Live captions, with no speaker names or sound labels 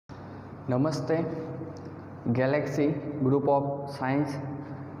नमस्ते। Galaxy group of science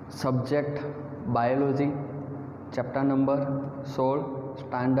subject biology chapter number 16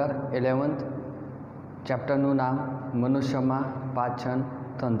 standard 11th चैप्टरનું નામ મનુષ્યમાં પાચન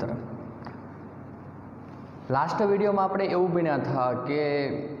તંત્ર। લાસ્ટ વિડીયોમાં આપણે એવું ભણ્યા હતા કે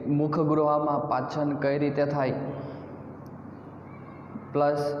મુખગૃહમાં પાચન કઈ રીતે થાય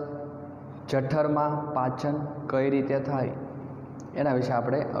પ્લસ જઠરમાં પાચન કઈ રીતે થાય એના વિશે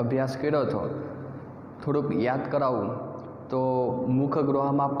આપણે અભ્યાસ કર્યો હતો। થોડુંક યાદ કરાવું તો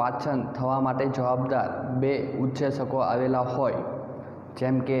મુખગૃહમાં પાચન થવા માટે જવાબદાર બે ઉત્સેચકો આવેલા હોય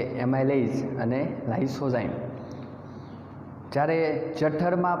જેમ કે એમાઇલેઝ અને લાઇસોઝાઇમ। જ્યારે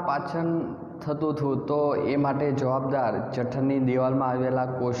જઠરમાં પાચન થતું હતું તો એ માટે જવાબદાર જઠરની દિવાલમાં આવેલા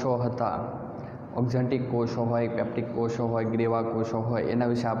કોષો હતા। ઓક્ઝેન્ટિક કોષો હોય, પેપ્ટિક કોષો હોય, ગ્રીવા કોષો હોય, એના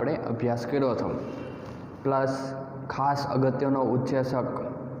વિશે આપણે અભ્યાસ કર્યો હતો। પ્લસ ખાસ અગત્યનો ઉત્સેચક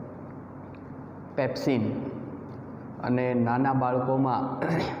પેપ્સિન અને નાના બાળકોમાં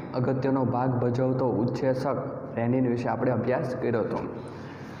અગત્યનો ભાગ ભજવતો ઉત્સેચક રેનિન વિશે આપણે અભ્યાસ કર્યો હતો।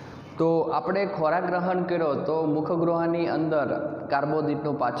 તો આપણે ખોરાક ગ્રહણ કર્યો તો મુખગૃહની અંદર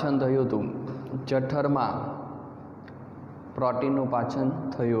કાર્બોદિતનું પાચન થયું હતું, જઠરમાં પ્રોટીનનું પાચન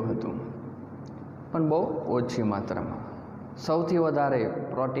થયું હતું પણ બહુ ઓછી માત્રામાં। સૌથી વધારે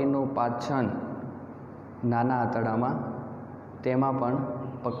પ્રોટીનનું પાચન નાના આંતરડામાં, તેમાં પણ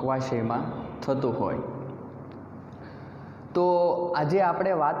પક્વાશયમાં થતું હોય। તો આજે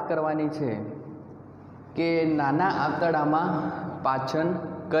આપણે વાત કરવાની છે કે નાના આંતરડામાં પાચન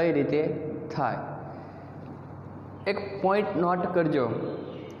કઈ રીતે થાય। એક પોઈન્ટ નોટ કરજો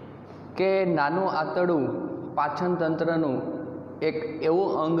કે નાનું આંતરડું પાચન તંત્રનું એક એવું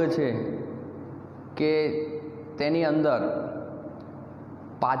અંગ છે કે તેની અંદર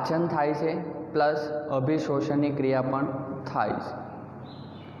પાચન થાય છે પ્લસ અભિશોષણની ક્રિયા પણ થાય છે।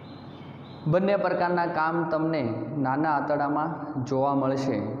 બંને પ્રકારના કામ તમને નાના આંતરડામાં જોવા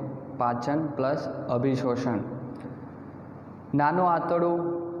મળશે, પાચન પ્લસ અભિશોષણ। નાનું આંતરડું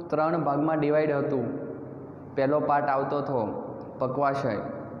 3 ભાગમાં ડિવાઈડ હતું। પહેલો પાર્ટ આવતો હતો પક્વાશય,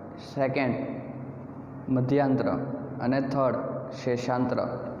 સેકન્ડ મધ્યાંત્ર અને થર્ડ શેષાંત્ર।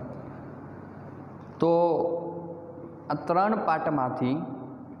 તો આ 3 પાર્ટમાંથી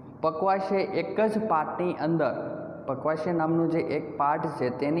પક્વાશય એક જ પાર્ટની અંદર, પક્વાશય નામનું જે એક પાર્ટ છે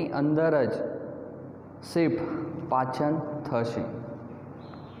તેની અંદર જ સિર્ફ પાચન થશે।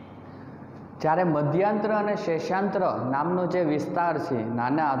 જ્યારે મધ્યાંત્ર અને શેષાંત્ર નામનો જે વિસ્તાર છે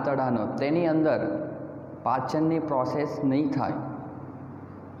નાના આંતરડાનો, તેની અંદર પાચનની પ્રોસેસ નહીં થાય,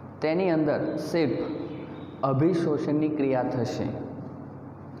 તેની અંદર સિર્ફ અભિશોષણની ક્રિયા થશે।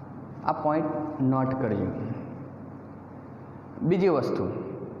 આ પોઈન્ટ નોટ કરજો। બીજી વસ્તુ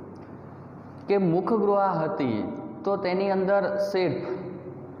કે મુખગૃહ હતી તો તેની અંદર સિર્ફ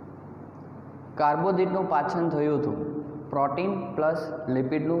કાર્બોદિતનું પાચન થયું હતું, પ્રોટીન પ્લસ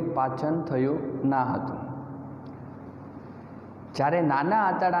લિપિડનું પાચન થયું ના હતું। જ્યારે નાના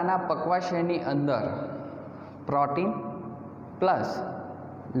આંતરડાના પક્વાશયની અંદર પ્રોટીન પ્લસ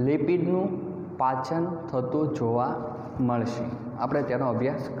લિપિડનું પાચન થતું જોવા મળશે। આપણે તેનો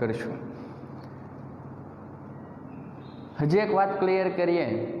અભ્યાસ કરીશું। હજી એક વાત ક્લિયર કરીએ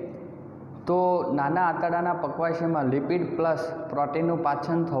તો નાના આંતરડાના પક્વાશયમાં લિપિડ પ્લસ પ્રોટીનનું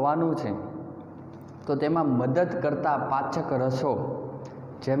પાચન થવાનું છે, તો તેમાં મદદ કરતા પાચક રસો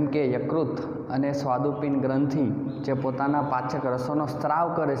જેમ કે યકૃત અને સ્વાદુપિંડ ગ્રંથિ જે પોતાના પાચક રસોનો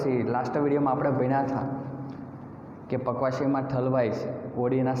સ્ત્રાવ કરે છે। લાસ્ટ વિડીયોમાં આપણે ભણ્યા હતા કે પક્વાશયમાં ઠલવાય છે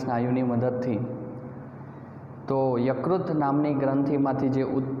બોડીના સ્નાયુની મદદથી। તો યકૃત નામની ગ્રંથિમાંથી જે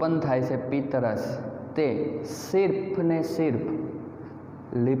ઉત્પન્ન થાય છે પિત્તરસ, તે સિર્ફ ને સિર્ફ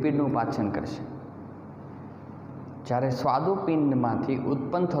લિપિડનું પાચન કરશે। જ્યારે સ્વાદુપિંડમાંથી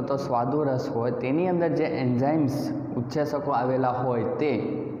ઉત્પન્ન થતો સ્વાદુરસ હોય તેની અંદર જે એન્ઝાઇમ્સ ઉત્સેચકો આવેલા હોય તે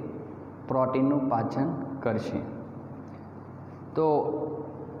પ્રોટીનનું પાચન કરશે। તો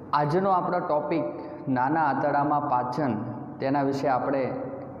આજનો આપણો ટોપિક નાના આંતરડામાં પાચન, તેના વિશે આપણે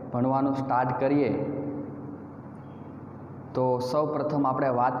ભણવાનું સ્ટાર્ટ કરીએ। તો સૌ પ્રથમ આપણે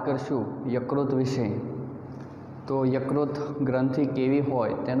વાત કરીશું યકૃત વિશે। તો યકૃત ગ્રંથિ કેવી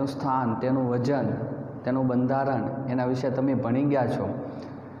હોય, તેનું સ્થાન, તેનું વજન, તેનું બંધારણ, એના વિશે તમે ભણી ગયા છો।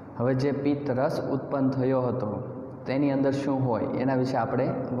 હવે જે પિત્ત રસ ઉત્પન્ન થયો હતો તેની અંદર શું હોય એના વિશે આપણે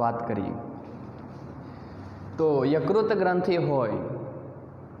વાત કરીએ। તો યકૃત ગ્રંથિ હોય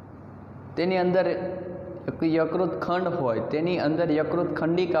તેની અંદર યકૃત ખંડ હોય, તેની અંદર યકૃત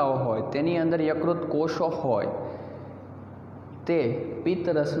ખંડિકાઓ હોય, તેની અંદર યકૃત કોષો હોય, તે પિત્ત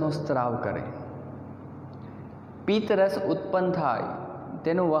રસનો સ્ત્રાવ કરે। પિત્ત રસ ઉત્પન્ન થાય,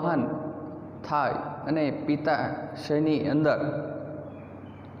 તેનું વહન થાય અને પિત્તાશયની અંદર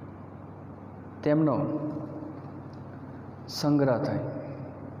તેમનો સંગ્રહ થાય,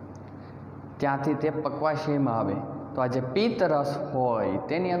 ત્યાંથી તે પક્વાશયમાં આવે. તો આ જે પિત્ત રસ હોય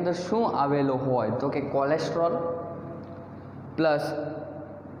તેની અંદર શું આવેલું હોય તો કે કોલેસ્ટ્રોલ પ્લસ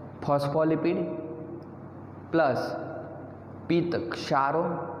ફોસ્ફોલિપિડ પ્લસ પિત્ત ક્ષારો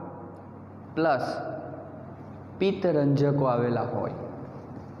પ્લસ પિત્તરંજકો આવેલા હોય.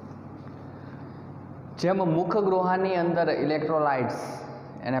 જેમ મુખગૃહાની અંદર ઇલેક્ટ્રોલાઇટ્સ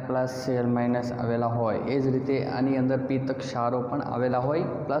Na+Cl- આવેલા હોય એ જ રીતે આની અંદર પિત્ત ક્ષારો પણ આવેલા હોય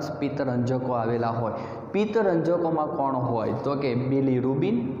પ્લસ પિત્તરંજકો આવેલા હોય. પિત્તરંજકોમાં કોણ હોય તો કે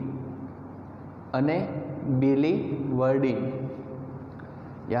બિલીરુબિન અને બિલીવર્ડિન.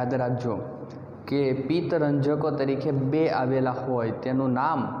 યાદ રાખજો કે પિત્તરંજકો તરીકે બે આવેલા હોય, તેનું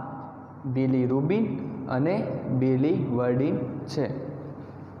નામ બિલીરુબિન અને બિલીવર્ડિન છે.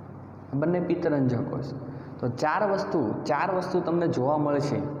 બંને પિત્તરંજકો છે. તો ચાર વસ્તુ તમને જોવા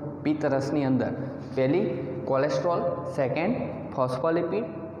મળશે પિત્તરસની અંદર. પહેલી cholesterol, second phospholipid,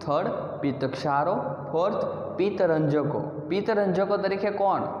 third પિત્તક્ષારો, fourth પિત્તરંજકો. પિત્તરંજકો તરીકે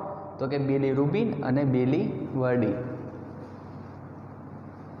કોણ તો કે બિલીરુબિન અને બિલીવર્ડિન.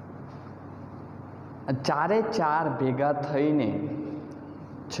 ચારે ચાર ભેગા થઈને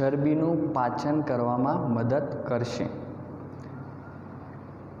ચરબીનું પાચન કરવામાં મદદ કરશે.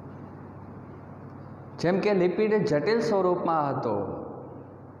 જેમ કે લિપિડ જટિલ સ્વરૂપમાં હતો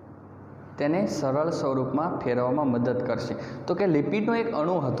તેને સરળ સ્વરૂપમાં ફેરવવામાં મદદ કરશે. તો કે લિપિડનો એક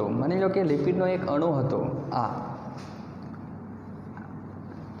અણુ હતો, માની લો કે લિપિડનો એક અણુ હતો આ,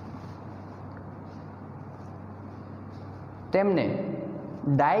 તેમને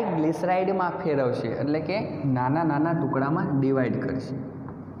ડાયગ્લિસરાઇડમાં ફેરવશે, એટલે કે નાના નાના ટુકડામાં ડિવાઈડ કરશે.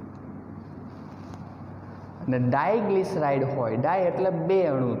 અને ડાયગ્લિસરાઇડ હોય, ડાય એટલે બે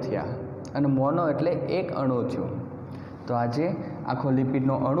અણુ થયા અને મોનો એટલે એક અણુ થયું. તો આજે આખો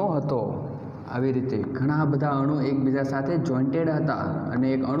લિપિડનો અણુ હતો, આવી રીતે ઘણા બધા અણુ એકબીજા સાથે જોઈન્ટેડ હતા અને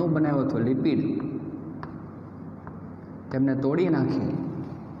એક અણુ બનાવ્યો હતો લિપિડ. તેમને તોડી નાખી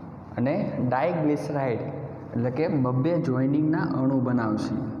અને ડાયગ્લિસરાઇડ એટલે કે બબ્બે જોઈનિંગના અણુ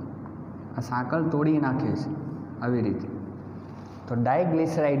બનાવશે. આ સાંકળ તોડી નાખે છે આવી રીતે, તો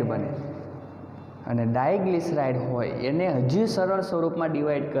ડાયગ્લિસરાઇડ બને. અને ડાયગ્લિસરાઇડ હોય એને હજી સરળ સ્વરૂપમાં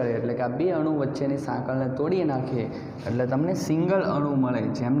ડિવાઈડ કરે, એટલે કે આ બે અણુ વચ્ચેની સાંકળને તોડી નાખે એટલે તમને સિંગલ અણુ મળે,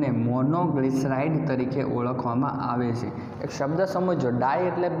 જેમને મોનોગ્લિસરાઇડ તરીકે ઓળખવામાં આવે છે. એક શબ્દ સમજો, ડાય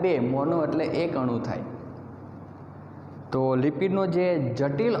એટલે બે, મોનો એટલે એક અણુ થાય. તો લિપિડનો જે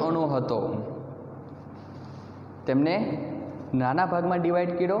જટિલ અણુ હતો તેમને નાના ભાગમાં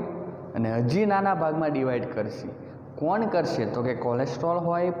ડિવાઈડ કર્યો અને હજી નાના ભાગમાં ડિવાઈડ કરશે. કોણ કરશે તો કે કોલેસ્ટ્રોલ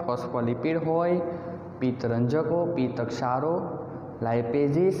હોય, ફોસ્ફોલિપિડ હોય, પિત્તરંજકો, પિત્તક્ષારો,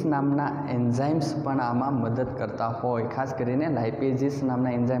 લાઇપેઝિસ નામના એન્ઝાઇમ્સ પણ આમાં મદદ કરતા હોય. ખાસ કરીને લાઇપેઝિસ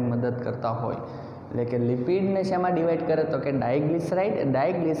નામના એન્ઝાઇમ મદદ કરતા હોય. એટલે કે લિપિડને શેમાં ડિવાઈડ કરે તો કે ડાયગ્લિસરાઇડ.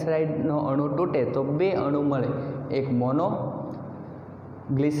 ડાયગ્લિસરાઇડનો અણુ તૂટે તો બે અણુ મળે, એક મોનો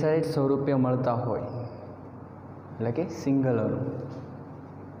ગ્લિસરાઇડ સ્વરૂપે મળતા હોય, એટલે કે સિંગલ અણુ.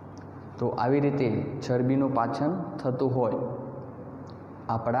 તો આવી રીતે ચરબીનું પાચન થતું હોય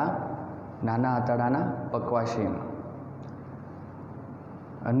આપણા નાના આંતરડાના પક્વાશયમાં.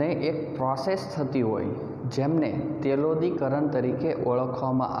 અને એક પ્રોસેસ થતી હોય જેમને તેલોદીકરણ તરીકે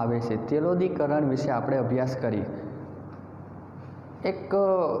ઓળખવામાં આવે છે. તેલોદીકરણ વિશે આપણે અભ્યાસ કરીએ. એક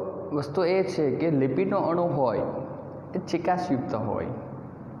વસ્તુ એ છે કે લિપિડનો અણુ હોય એ ચિકાસયુક્ત હોય.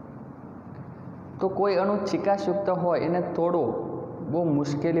 તો કોઈ અણુ ચિકાસયુક્ત હોય એને તોડવો બહુ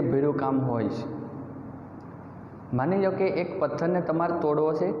મુશ્કેલી ભર્યું કામ હોય છે. માની લો કે એક પથ્થરને તમારે તોડવો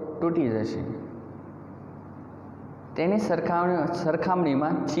છે, તૂટી જશે. તેની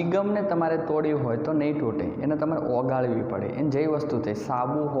સરખામણીમાં ચિગમને તમારે તોડવી હોય તો નહીં તૂટે, એને તમારે ઓગાળવી પડે. એને જે વસ્તુ થાય,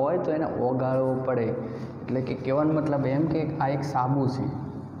 સાબુ હોય તો એને ઓગાળવો પડે. એટલે કે કહેવાનો મતલબ એમ કે આ એક સાબુ છે,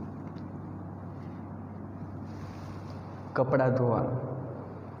 કપડાં ધોવા,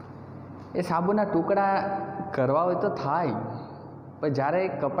 એ સાબુના ટુકડા કરવા હોય તો થાય, પણ જ્યારે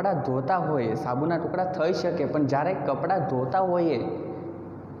કપડાં ધોતા હોઈએ સાબુના ટુકડા થઈ શકે, પણ જ્યારે કપડાં ધોતા હોઈએ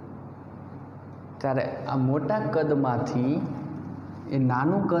ત્યારે આ મોટા કદમાંથી એ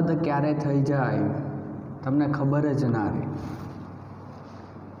નાનું કદ ક્યારે થઈ જાય તમને ખબર જ ના રહે.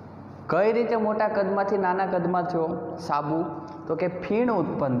 કઈ રીતે મોટા કદમાંથી નાના કદમાં થયો સાબુ તો કે ફીણ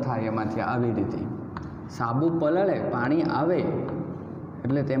ઉત્પન્ન થાય એમાંથી. આવી રીતે સાબુ પલળે, પાણી આવે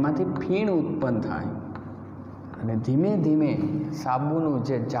એટલે તેમાંથી ફીણ ઉત્પન્ન થાય અને ધીમે ધીમે સાબુનું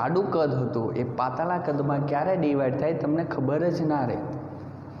જે જાડું કદ હતું એ પાતળા કદમાં ક્યારે ડિવાઈડ થાય તમને ખબર જ ના રહે.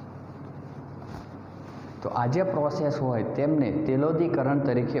 તો આ જે પ્રોસેસ હોય તેમને તેલોદીકરણ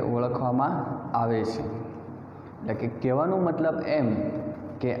તરીકે ઓળખવામાં આવે છે. એટલે કે કહેવાનો મતલબ એમ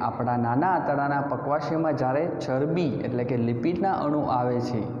કે આપણા નાના આંતરડાના પકવાશયમાં જ્યારે ચરબી એટલે કે લિપિડના અણુ આવે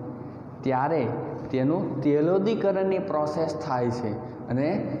છે ત્યારે તેનું તેલોદીકરણની પ્રોસેસ થાય છે અને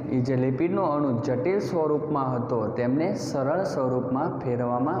એ જે લિપિડનો અણુ જટિલ સ્વરૂપમાં હતો તેમને સરળ સ્વરૂપમાં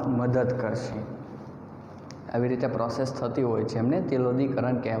ફેરવવામાં મદદ કરશે. આવી રીતે પ્રોસેસ થતી હોય છે, એમને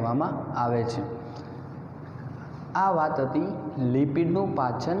તેલોદીકરણ કહેવામાં આવે છે. આ વાત હતી લિપિડનું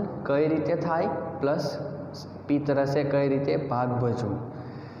પાચન કઈ રીતે થાય પ્લસ પિત્તરસે કઈ રીતે ભાગ ભજવો.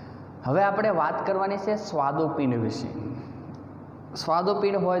 હવે આપણે વાત કરવાની છે સ્વાદુપિંડ વિશે.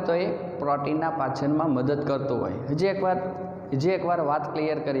 સ્વાદુપિંડ હોય તો એ પ્રોટીનના પાચનમાં મદદ કરતું હોય. હજી એકવાર વાત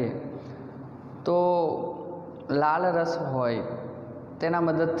ક્લિયર કરીએ તો લાલ રસ હોય તેના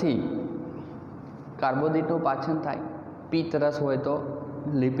મદદથી કાર્બોદિતનું પાચન થાય, પિત્ત રસ હોય તો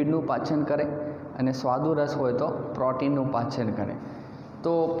લિપિડનું પાચન કરે અને સ્વાદુ રસ હોય તો પ્રોટીનનું પાચન કરે.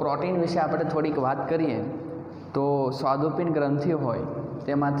 તો પ્રોટીન વિશે આપણે થોડીક વાત કરીએ તો સ્વાદુપિંડ ગ્રંથિ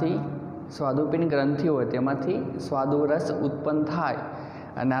હોય તેમાંથી સ્વાદુ રસ ઉત્પન્ન થાય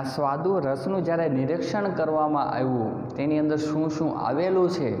અને આ સ્વાદુ રસનું જ્યારે નિરીક્ષણ કરવામાં આવ્યું, તેની અંદર શું શું આવેલું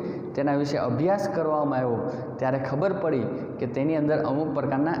છે તેના વિશે અભ્યાસ કરવામાં આવ્યો, ત્યારે ખબર પડી કે તેની અંદર અમુક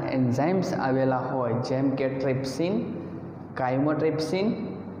પ્રકારના એન્ઝાઇમ્સ આવેલા હોય, જેમ કે ટ્રિપ્સિન, કાઇમોટ્રિપ્સિન,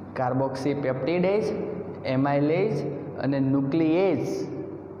 કાર્બોક્સીપેપ્ટિડેઝ, એમાઇલેઝ અને ન્યુક્લિએઝ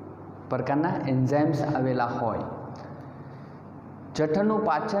પ્રકારના એન્ઝાઇમ્સ આવેલા હોય. જઠરનું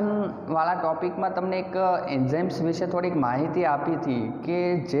પાચનવાળા ટોપિકમાં તમને એક એન્ઝાઇમ્સ વિશે થોડીક માહિતી આપી હતી કે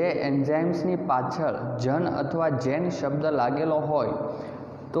જે એન્ઝાઇમ્સની પાછળ જન અથવા જેન શબ્દ લાગેલો હોય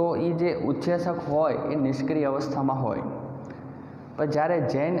તો એ જે ઉત્સેચક હોય એ નિષ્ક્રિય અવસ્થામાં હોય, પણ જ્યારે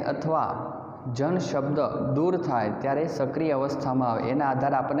જેન અથવા જન શબ્દ દૂર થાય ત્યારે સક્રિય અવસ્થામાં આવે. એના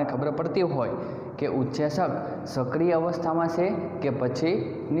આધારે આપણને ખબર પડતી હોય કે ઉત્સેચક સક્રિય અવસ્થામાં છે કે પછી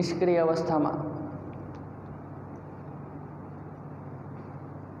નિષ્ક્રિય અવસ્થામાં.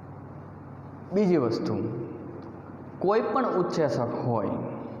 બીજી વસ્તુ, કોઈ પણ ઉત્સેચક હોય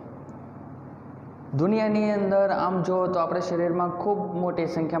દુનિયાની અંદર આમ જો તો આપણે શરીરમાં ખૂબ મોટી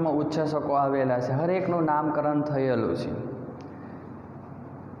સંખ્યામાં ઉત્સેચકો આવેલા છે, હરેકનું નામકરણ થયેલું છે,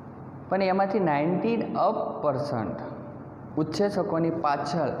 પણ એમાંથી 98% ઉત્સેચકોની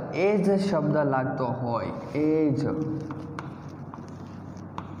પાછળ એજ શબ્દ લાગતો હોય. એજ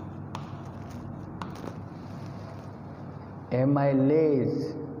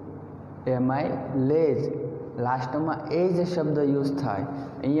એમાઇલેઝ લાસ્ટમાં એ જ શબ્દ યુઝ થાય.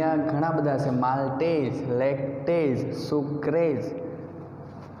 અહીંયા ઘણા બધા છે, માલ્ટેઝ, લેક્ટેઝ, સુક્રેઝ.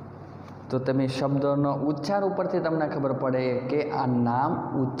 તો તમે શબ્દોનો ઉચ્ચાર ઉપરથી તમને ખબર પડે કે આ નામ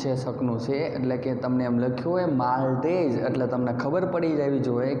ઉત્સેચકનું છે, એટલે કે તમને એમ લખ્યું હોય માલ્ટેઝ એટલે તમને ખબર પડી જવી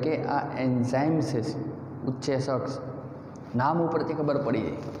જોઈએ કે આ એન્ઝાઇમ છે, ઉત્સેચક. નામ ઉપરથી ખબર પડી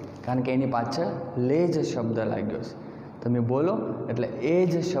જાય, કારણ કે એની પાછળ લેજ શબ્દ લાગ્યો છે. તમે બોલો એટલે એ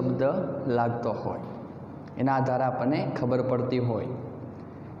જ શબ્દ લાગતો હોય, એના આધારે આપણને ખબર પડતી હોય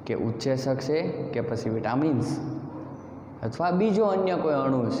કે ઉત્સેચક છે કે પછી વિટામિન્સ અથવા બીજો અન્ય કોઈ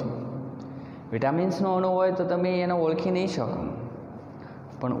અણુ છે. વિટામિન્સનો અણુ હોય તો તમે એને ઓળખી નહીં શકો,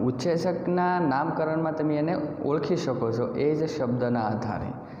 પણ ઉત્સેચકના નામકરણમાં તમે એને ઓળખી શકો છો એ જ શબ્દના આધારે.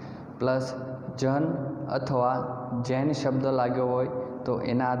 પ્લસ જન અથવા જેન શબ્દ લાગ્યો હોય તો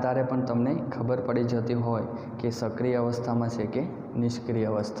એના આધારે પણ તમને ખબર પડી જતી હોય કે સક્રિય અવસ્થામાં છે કે નિષ્ક્રિય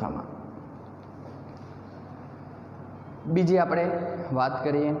અવસ્થામાં. બીજી આપણે વાત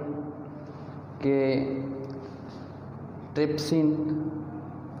કરીએ કે ટ્રિપ્સિન,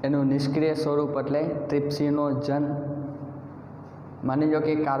 એનું નિષ્ક્રિય સ્વરૂપ એટલે ટ્રિપ્સિનોજન. માની લો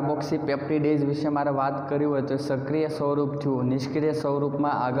કે કાર્બોક્સીપેપ્ટિડેઝ વિશે મારે વાત કરી હોય તો સક્રિય સ્વરૂપ થયું, નિષ્ક્રિય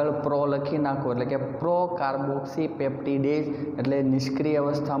સ્વરૂપમાં આગળ પ્રો લખી નાખો એટલે કે પ્રો કાર્બોક્સીપેપ્ટિડેઝ એટલે નિષ્ક્રિય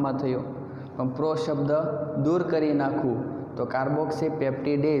અવસ્થામાં થયો. પણ પ્રો શબ્દ દૂર કરી નાખવું તો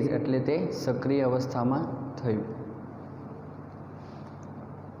કાર્બોક્સીપેપ્ટિડેઝ એટલે તે સક્રિય અવસ્થામાં થયું.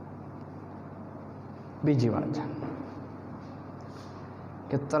 બીજી વાત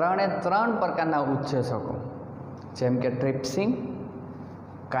કે 3 પ્રકારના ઉત્સેચકો જેમ કે ટ્રિપ્સિન,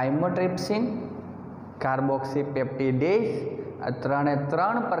 કાઇમોટ્રિપ્સિન, કાર્બોક્સીપેપ્ટિડેઝ, આ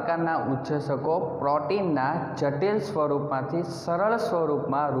 3 પ્રકારના ઉત્સેચકો પ્રોટીનના જટિલ સ્વરૂપમાંથી સરળ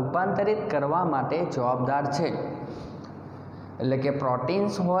સ્વરૂપમાં રૂપાંતરિત કરવા માટે જવાબદાર છે. એટલે કે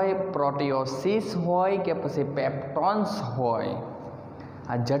પ્રોટીન્સ હોય, પ્રોટીઓસિસ હોય કે પછી પેપ્ટોન્સ હોય,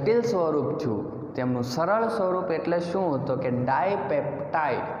 આ જટિલ સ્વરૂપ થયું. તેમનું સરળ સ્વરૂપ એટલે શું? તો કે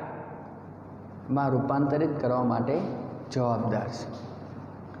ડાયપેપ્ટાઇડમાં રૂપાંતરિત કરવા માટે જવાબદાર છે.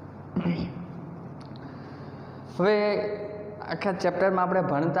 હવે આખા ચેપ્ટરમાં આપણે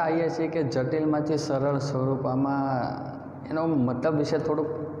ભણતા આવીએ છીએ કે જટિલમાંથી સરળ સ્વરૂપ. આમાં એનો મતલબ વિશે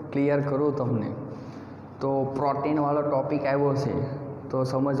થોડુંક ક્લિયર કરું તમને તો પ્રોટીનવાળો ટૉપિક આવ્યો છે તો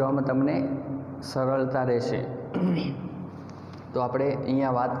સમજવામાં તમને સરળતા રહેશે. તો આપણે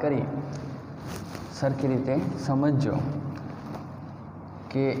અહીંયા વાત કરી સરખી રીતે સમજો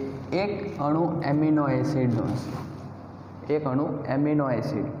કે એક અણુ એમિનો એસિડનો છે. એક અણુ એમિનો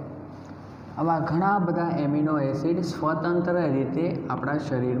એસિડ, આવા ઘણા બધા એમિનો એસિડ સ્વતંત્ર રીતે આપણા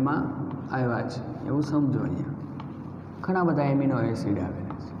શરીરમાં આવ્યા છે એવું સમજો. અહીંયા ઘણા બધા એમિનો એસિડ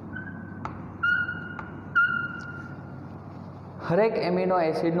આવેલા છે. હરેક એમિનો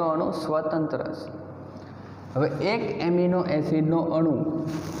એસિડનો અણુ સ્વતંત્ર છે. હવે એક એમિનો એસિડનો અણુ,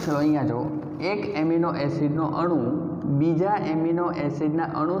 ચલો અહીંયા જો, એક એમિનો એસિડનો અણુ બીજા એમિનો એસિડના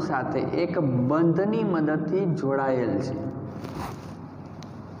અણુ સાથે એક બંધની મદદથી જોડાયેલ છે.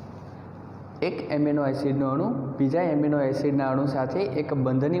 એક એમિનો એસિડનો અણુ બીજા એમિનો એસિડના અણુ સાથે એક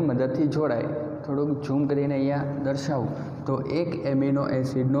બંધની મદદથી જોડાય. થોડુંક ઝૂમ કરીને અહીંયા દર્શાવું તો એક એમિનો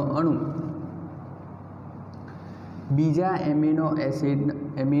એસિડનો અણુ બીજા એમિનો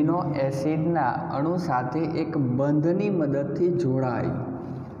એસિડના અણુ સાથે એક બંધની મદદથી જોડાય.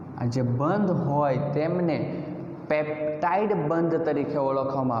 આ જે બંધ હોય તેમને પેપ્ટાઇડ બંધ તરીકે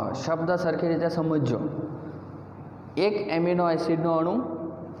ઓળખવામાં આવે. શબ્દ સરખી રીતે સમજો. એક એમિનો એસિડનો અણુ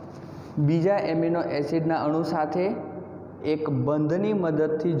બીજા એમિનો એસિડના અણુ સાથે એક બંધની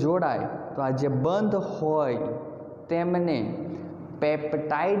મદદથી જોડાય તો આ જે બંધ હોય તેમને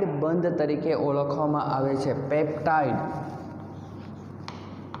પેપ્ટાઇડ બંધ તરીકે ઓળખવામાં આવે છે. પેપ્ટાઇડ.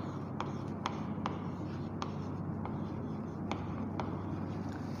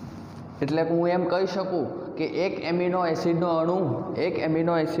 એટલે હું એમ કહી શકું કે એક એમિનો એસિડનો અણુ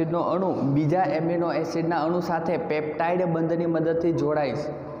બીજા એમિનો એસિડના અણુ સાથે પેપ્ટાઇડ બંધની મદદથી જોડાય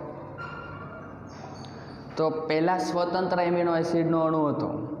છે. તો પહેલા સ્વતંત્ર એમિનો એસિડનો અણુ હતો,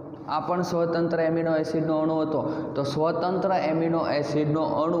 આ પણ સ્વતંત્ર એમિનો એસિડનો અણુ હતો. તો સ્વતંત્ર એમિનો એસિડનો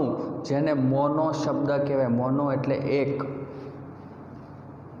અણુ જેને મોનો શબ્દ કહેવાય. મોનો એટલે એક,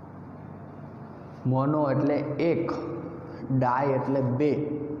 મોનો એટલે એક, ડાય એટલે બે,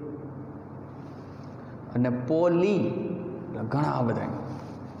 અને પોલી ઘણા બધા.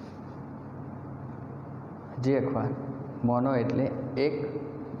 જે એક વાર, મોનો એટલે એક,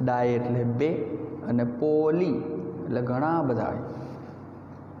 ડાય એટલે બે, અને પોલી એટલે ઘણા બધા.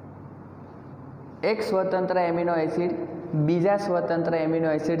 એક સ્વતંત્ર એમિનો એસિડ બીજા સ્વતંત્ર એમિનો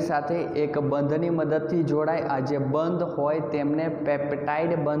એસિડ સાથે એક બંધની મદદથી જોડાય. આ જે બંધ હોય તેમને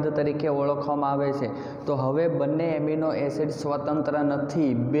પેપ્ટાઇડ બંધ તરીકે ઓળખવામાં આવે છે. તો હવે બંને એમિનો એસિડ સ્વતંત્ર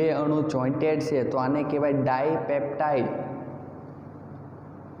નથી, બે અણુ જોઈન્ટેડ છે, તો આને કહેવાય ડાયપેપ્ટાઇડ.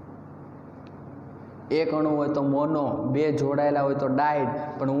 એક અણુ હોય તો મોનો, બે જોડાયેલા હોય તો ડાઇડ.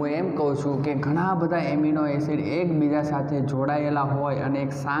 પણ હું એમ કહું છું કે ઘણા બધા એમિનો એસિડ એકબીજા સાથે જોડાયેલા હોય અને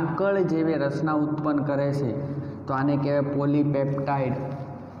એક સાંકળ જેવી રચના ઉત્પન્ન કરે છે, તો આને કહેવાય પોલીપેપ્ટાઇડ.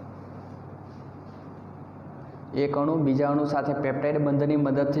 એક અણુ બીજા અણુ સાથે પેપ્ટાઇડ બંધની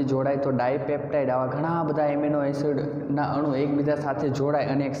મદદથી જોડાય તો ડાયપેપ્ટાઇડ. આવા ઘણા બધા એમિનો એસિડના અણુ એકબીજા સાથે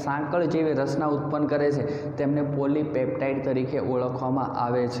જોડાય અને એક સાંકળ જેવી રચના ઉત્પન્ન કરે છે, તેમને પોલીપેપ્ટાઇડ તરીકે ઓળખવામાં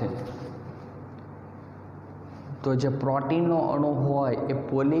આવે છે. તો જે પ્રોટીનનો અણુ હોય એ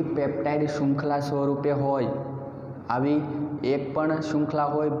પોલીપેપ્ટાઇડ શૃંખલા સ્વરૂપે હોય. આવી એક પણ શૃંખલા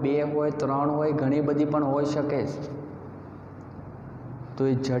હોય, બે હોય, ત્રણ હોય, ઘણી બધી પણ હોઈ શકે. તો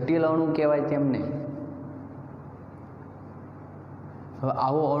એ જટિલ અણુ કહેવાય તેમને. હવે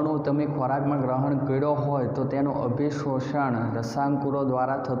આવો અણુ તમે ખોરાકમાં ગ્રહણ કર્યો હોય તો તેનું અભિશોષણ રસાંકુરો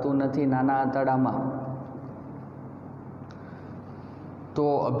દ્વારા થતું નથી નાના આંતરડામાં. તો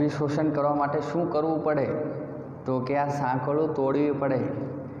અભિશોષણ કરવા માટે શું કરવું પડે? તો કે આ સાંકળો તોડવી પડે.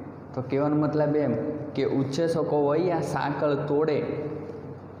 તો કહેવાનો મતલબ એમ કે ઉચ્ચેસકો હોય આ સાંકળ તોડે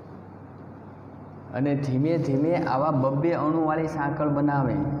અને ધીમે ધીમે આવા બબ્બે અણુવાળી સાંકળ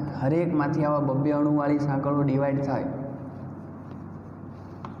બનાવે. હરેકમાંથી આવા બબ્બે અણુવાળી સાંકળો ડિવાઈડ થાય.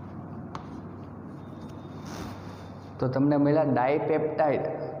 તો તમને મળ્યા ડાયપેપ્ટાઇડ.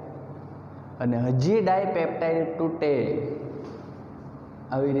 અને હજી ડાયપેપ્ટાઇડ તૂટે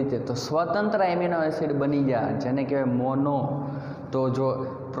આવી રીતે તો સ્વતંત્ર એમિનો એસિડ બની જાય, જેને કહેવાય મોનો. તો જો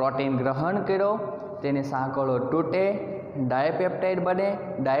પ્રોટીન ગ્રહણ કર્યો તેની સાંકળો તૂટે, ડાયપેપ્ટાઇડ બને.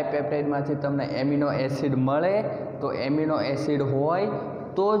 ડાયપેપ્ટાઇડમાંથી તમને એમિનો એસિડ મળે. તો એમિનો એસિડ હોય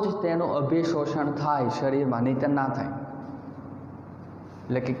તો જ તેનું અભિશોષણ થાય શરીરમાં, નહીંતર ના થાય.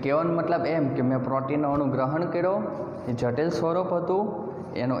 એટલે કે કહેવાનો મતલબ એમ કે મેં પ્રોટીનનો અણુ ગ્રહણ કર્યો, એ જટિલ સ્વરૂપ હતું,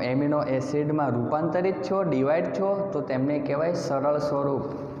 એનો એમિનો એસિડમાં રૂપાંતરિત છો, ડિવાઈડ છો, તો તેમને કહેવાય સરળ સ્વરૂપ.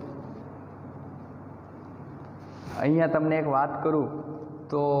 અહીંયા તમને એક વાત કરું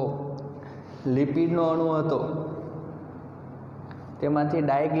તો લિપિડનો અણુ હતો, તેમાંથી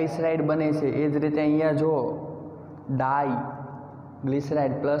ડાયગ્લિસરાઇડ બને છે. એ જ રીતે અહીંયા જો ડાય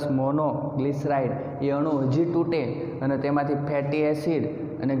ગ્લિસરાઇડ પ્લસ મોનોગ્લિસરાઇડ એ અણુ હજી તૂટે અને તેમાંથી ફેટી એસિડ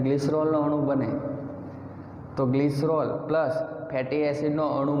અને ગ્લિસરોલનો અણુ બને. તો ગ્લિસરોલ પ્લસ ફેટી એસિડનો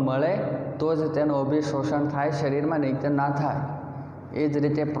અણુ મળે તો જ તેનું અભિશોષણ થાય શરીરમાં, નહીં તો ના થાય. એ જ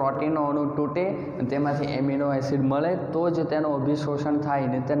રીતે પ્રોટીનનો અણુ તૂટે અને તેમાંથી એમિનો એસિડ મળે તો જ તેનું અભિશોષણ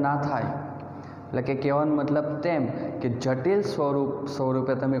થાય, નહીં તો ના થાય. એટલે કે કહેવાનો મતલબ તેમ કે જટિલ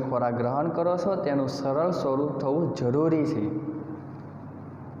સ્વરૂપે તમે ખોરાક ગ્રહણ કરો છો તેનું સરળ સ્વરૂપ થવું જરૂરી છે.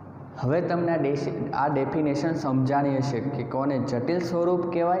 હવે તમને આ ડેફિનેશન સમજાણી હશે કે કોને જટિલ સ્વરૂપ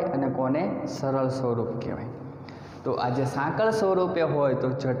કહેવાય અને કોને સરળ સ્વરૂપ કહેવાય. તો આજે સાંકળ સ્વરૂપે હોય તો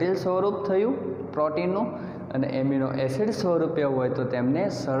જટિલ સ્વરૂપ થયું પ્રોટીનનું, અને એમિનો એસિડ સ્વરૂપે હોય તો તેમને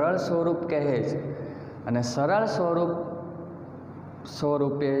સરળ સ્વરૂપ કહે છે. અને સરળ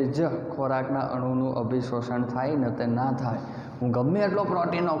સ્વરૂપે જ ખોરાકના અણુનું અભિશોષણ થાય, ન તે ના થાય. હું ગમે એટલો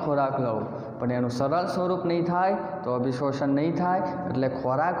પ્રોટીનનો ખોરાક લઉં પણ એનું સરળ સ્વરૂપ નહીં થાય તો અભિશોષણ નહીં થાય, એટલે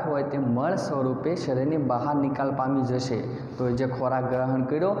ખોરાક હોય તે મળ સ્વરૂપે શરીરની બહાર નિકાલ પામી જશે. તો જે ખોરાક ગ્રહણ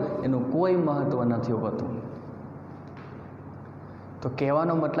કર્યો એનું કોઈ મહત્ત્વ નથી હોતું. તો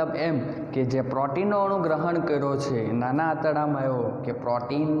કહેવાનો મતલબ એમ કે જે પ્રોટીનનો અણુ ગ્રહણ કર્યો છે નાના આંતરડામાં એવો કે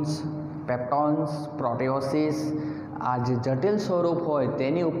પ્રોટીન્સ, પેપ્ટોન્સ, પ્રોટીઓસિસ, આ જે જટિલ સ્વરૂપ હોય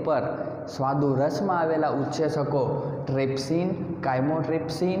તેની ઉપર સ્વાદુ રસમાં આવેલા ઉત્સેચકો ટ્રિપ્સિન,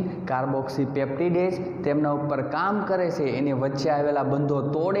 કાઇમોટ્રિપ્સિન, કાર્બોક્સીપેપ્ટિડેઝ તેમના ઉપર કામ કરે છે. એની વચ્ચે આવેલા બંધો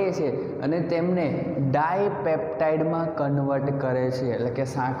તોડે છે અને તેમને ડાયપેપ્ટાઇડમાં કન્વર્ટ કરે છે. એટલે કે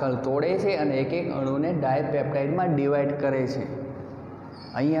સાંકળ તોડે છે અને એક એક અણુને ડાયપેપ્ટાઇડમાં ડિવાઈડ કરે છે.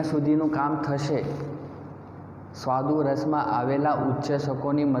 અહીંયા સુધીનું કામ થશે સ્વાદુ રસમાં આવેલા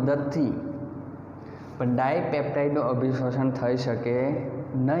ઉત્સેચકોની મદદથી, પણ ડાયપેપ્ટાઇડનું અભિશોષણ થઈ શકે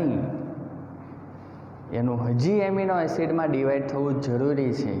નહીં. એનું હજી એમિનો એસિડમાં ડિવાઈડ થવું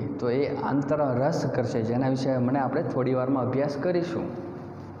જરૂરી છે. તો એ આંતરરસ કરશે, જેના વિશે આપણે થોડી વારમાં અભ્યાસ કરીશું.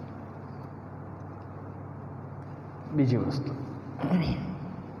 બીજી વસ્તુ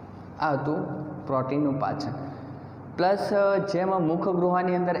આ હતું પ્રોટીનનું પાચન. પ્લસ જેમાં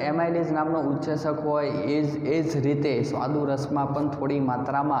મુખગૃહની અંદર એમાઇલેઝ નામનો ઉત્સેચક હોય એ જ રીતે સ્વાદુ રસમાં પણ થોડી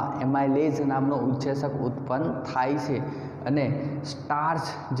માત્રામાં એમાઇલેઝ નામનો ઉત્સેચક ઉત્પન્ન થાય છે. અને સ્ટાર્ચ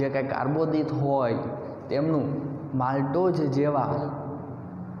જે કંઈ કાર્બોદિત હોય તેમનું માલ્ટોઝ જેવા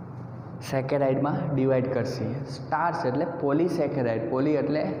સેકેરાઇડમાં ડિવાઈડ કરશે. સ્ટાર્ચ એટલે પોલીસેકેરાઇડ, પોલી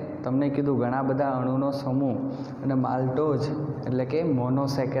એટલે તમને કીધું ઘણા બધા અણુનો સમૂહ, અને માલ્ટોઝ એટલે કે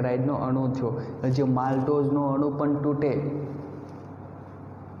મોનોસેકેરાઇડનો અણુ થયો. જે માલ્ટોઝનો અણુ પણ તૂટે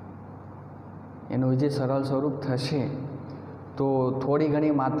એનું જે સરળ સ્વરૂપ થશે તો થોડી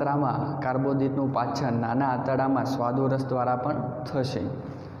ઘણી માત્રામાં કાર્બોદિતનું પાચન નાના આંતરડામાં સ્વાદુરસ દ્વારા પણ થશે.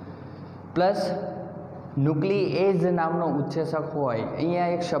 પ્લસ ન્યુક્લિએઝ નામનો ઉત્સેચક હોય.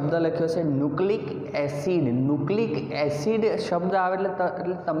 અહીંયા એક શબ્દ લખ્યો છે ન્યુક્લિક એસિડ. ન્યુક્લિક એસિડ શબ્દ આવે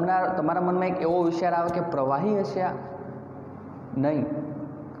એટલે તમારા મનમાં એક એવો વિચાર આવે કે પ્રવાહી હશે. આ નહીં,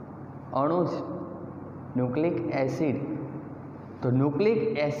 અણુ જ ન્યુક્લિક એસિડ. તો ન્યુક્લિક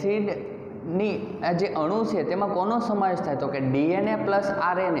એસિડની આ જે અણુ છે તેમાં કોનો સમાવેશ થાય? તો કે ડીએનએ પ્લસ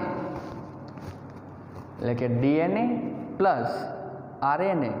આરએનએ. એટલે કે ડીએનએ પ્લસ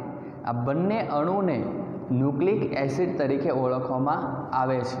આરએનએ આ બંને અણુને ન્યુક્લિક એસિડ તરીકે ઓળખવામાં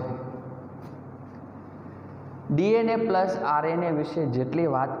આવે છે. ડીએનએ પ્લસ આરએનએ વિશે જેટલી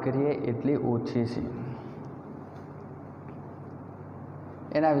વાત કરીએ એટલી ઓછી છે.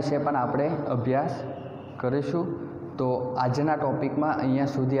 એના વિશે પણ આપણે અભ્યાસ કરીશું. તો આજના ટૉપિકમાં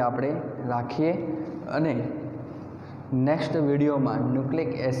અહીંયા સુધી આપણે રાખીએ અને નેક્સ્ટ વિડીયોમાં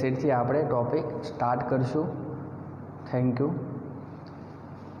ન્યુક્લિક એસિડથી આપણે ટૉપિક સ્ટાર્ટ કરીશું. Thank you.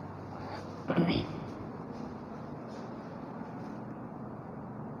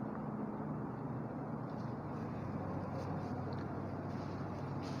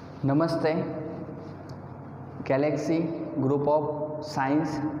 નમસ્તે. Galaxy group of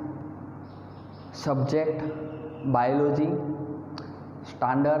science, subject biology,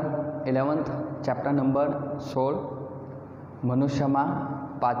 standard 11th, chapter number 16 મનુષ્યમાં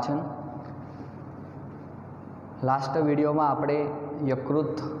પાચન. લાસ્ટ વિડીયોમાં આપણે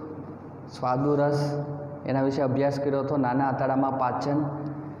યકૃત, સ્વાદુરસ એના વિશે અભ્યાસ કર્યો હતો. નાના આંતરડામાં પાચન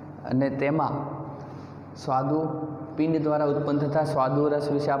અને તેમાં સ્વાદુ પિંડ દ્વારા ઉત્પન્ન થતા સ્વાદુરસ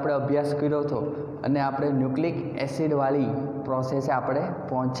વિશે આપણે અભ્યાસ કર્યો હતો અને આપણે ન્યુક્લિક એસિડવાળી પ્રોસેસે આપણે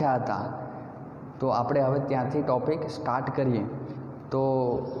પહોંચ્યા હતા. તો આપણે હવે ત્યાંથી ટૉપિક સ્ટાર્ટ કરીએ. તો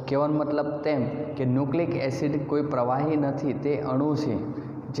કહેવાનો મતલબ તેમ કે ન્યુક્લિક એસિડ કોઈ પ્રવાહી નથી, તે અણુ છે.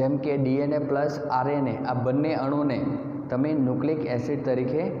 જેમ કે ડીએનએ પ્લસ આરએનએ આ બંને અણુને તમે ન્યુક્લિક એસિડ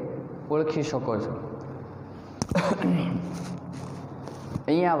તરીકે ઓળખી શકો છો.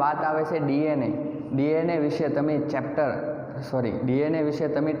 અહીંયા વાત આવે છે ડીએનએ. ડીએનએ વિશે તમે ચેપ્ટર ડીએનએ વિશે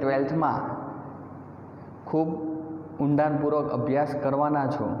તમે 12થમાં ખૂબ ઊંડાણપૂર્વક અભ્યાસ કરવાના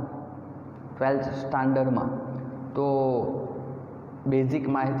છો 12th સ્ટાન્ડર્ડમાં, તો બેઝિક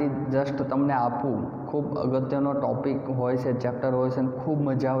માહિતી જસ્ટ તમને આપું. ખૂબ અગત્યનો ટૉપિક હોય છે, ચેપ્ટર હોય છે અને ખૂબ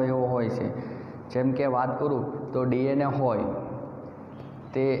મજા આવે એવો હોય છે. જેમ કે વાત કરું તો ડીએનએ હોય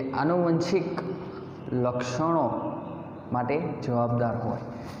તે આનુવંશિક લક્ષણો માટે જવાબદાર હોય.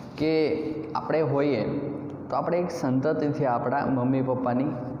 કે આપણે હોઈએ તો આપણે એક સંતતિથી આપણા મમ્મી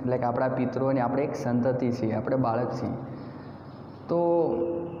પપ્પાની એટલે કે આપણા પિતૃઓની આપણે એક સંતતિ છીએ, આપણે બાળક છીએ. તો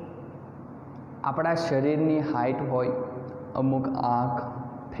આપણા શરીરની હાઇટ હોય, અમુક આંખ,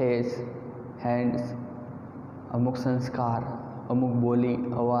 ફેસ, હેન્ડ્સ, અમુક સંસ્કાર, અમુક બોલી,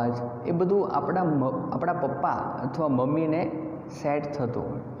 અવાજ, એ બધું આપણા પપ્પા અથવા મમ્મીને સેટ થતું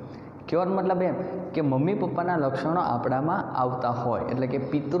હોય. કહેવાનો મતલબ એમ કે મમ્મી પપ્પાના લક્ષણો આપણામાં આવતા હોય, એટલે કે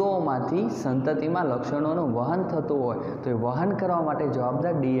પિતૃઓમાંથી સંતતિમાં લક્ષણોનું વહન થતું હોય, તો એ વહન કરવા માટે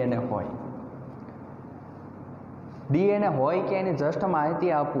જવાબદાર ડીએનએ હોય. ડીએનએ હોય કે એની જસ્ટ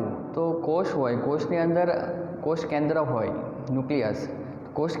માહિતી આપું તો કોષ હોય, કોષની અંદર કોષ કેન્દ્ર હોય, ન્યુક્લિયસ.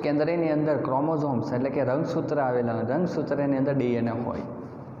 કોષ કેન્દ્રની અંદર ક્રોમોઝોમ્સ એટલે કે રંગસૂત્ર આવેલા હોય, રંગસૂત્રની અંદર ડીએનએ હોય.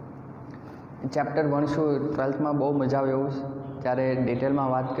 ચેપ્ટર ભણશું 12થમાં, બહુ મજા આવે એવું છે, ત્યારે ડિટેલમાં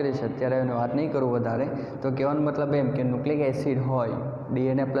વાત કરી છે. અત્યારે એને વાત નહીં કરું વધારે. તો કહેવાનો મતલબ એમ કે ન્યુક્લિક એસિડ હોય,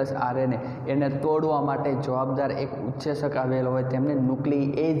 ડીએનએ પ્લસ આરએનએ, એને તોડવા માટે જવાબદાર એક ઉત્સેચક આવેલો હોય, તેમને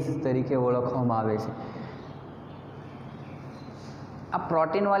ન્યુક્લિએજ તરીકે ઓળખવામાં આવે છે. આ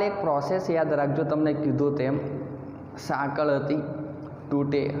પ્રોટીનવાળી એક પ્રોસેસ યાદ રાખજો, તમને કીધું તેમ સાંકળ હતી,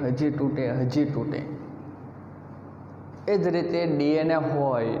 તૂટે, હજી તૂટે, હજી તૂટે. એ જ રીતે ડીએનએ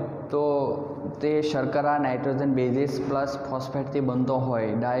હોય તો તે શર્કરા, નાઇટ્રોજન બેઝિસ પ્લસ ફોસ્ફેટથી બનતો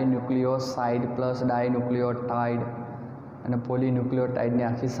હોય. ડાયન્યુક્લિયોસાઇડ પ્લસ ડાયન્યુક્લિયોટાઇડ અને પોલીન્યુક્લિયોટાઇડની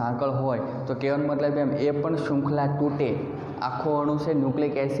આખી સાંકળ હોય. તો કહેવાનો મતલબ એમ એ પણ શૃંખલા તૂટે. આખો અણુ છે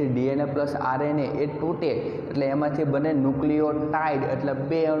nucleic acid, DNA plus RNA, એ તૂટે એટલે એમાંથી બને ન્યુક્લિયોટાઇડ, એટલે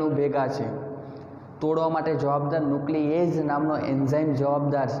બે અણુ ભેગા છે. તોડવા માટે જવાબદાર ન્યુક્લિએજ નામનો એન્ઝાઇમ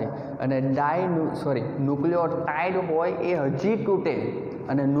જવાબદાર છે. અને ન્યુક્લિયોટાઇડ હોય એ હજી તૂટે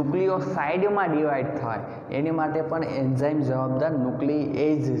અને ન્યુક્લિયોસાઇડમાં ડિવાઈડ થાય, એની માટે પણ એન્ઝાઇમ જવાબદાર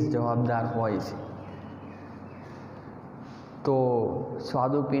ન્યુક્લિએજ જવાબદાર હોય છે. તો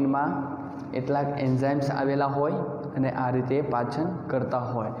સ્વાદુપિંડમાં એટલાક એન્ઝાઇમ્સ આવેલા હોય અને આ રીતે પાચન કરતા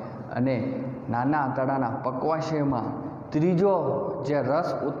હોય. અને નાના આંતરડાના પક્વાશયમાં ત્રીજો જે રસ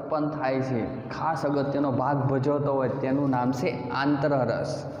ઉત્પન્ન થાય છે, ખાસ અગત્યનો ભાગ ભજવતો હોય, તેનું નામ છે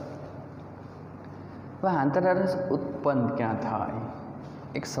આંતરરસ. હવે આંતરરસ ઉત્પન્ન ક્યાં થાય?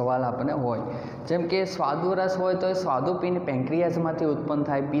 એક સવાલ આપણને હોય. જેમ કે સ્વાદુરસ હોય તો એ સ્વાદુપિંડ પેન્ક્રિયાસમાંથી ઉત્પન્ન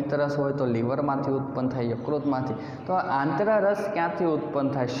થાય, પિત્તરસ હોય તો લીવરમાંથી ઉત્પન્ન થાય, યકૃતમાંથી. તો આંતરરસ ક્યાંથી ઉત્પન્ન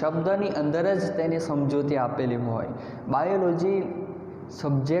થાય? શબ્દની અંદર જ તેની સમજૂતી આપેલી હોય. બાયોલોજી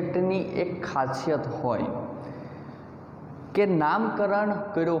સબ્જેક્ટની એક ખાસિયત હોય કે નામકરણ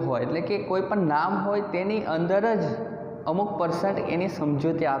કર્યું હોય, એટલે કે કોઈ પણ નામ હોય તેની અંદર જ અમુક % એની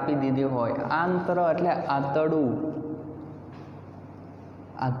સમજૂતી આપી દીધી હોય. આંતર એટલે આંતરડું.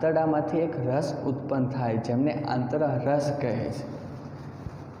 આંતરડામાંથી એક રસ ઉત્પન્ન થાય, જેમને આંતરરસ કહે છે.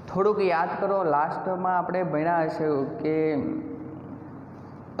 થોડુંક યાદ કરો, લાસ્ટમાં આપણે ભણ્યા હશે કે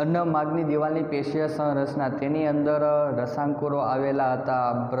અન્નમાર્ગની દિવાલની પેશીય સંરચના, તેની અંદર રસાંકુરો આવેલા હતા.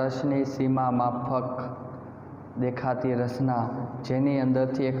 બ્રશની સીમા માફક દેખાતી રચના, જેની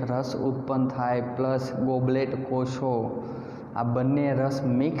અંદરથી એક રસ ઉત્પન્ન થાય, પ્લસ ગોબલેટ કોષો, આ બંને રસ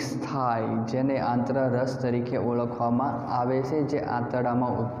મિક્સ થાય, જેને આંતરરસ તરીકે ઓળખવામાં આવે છે, જે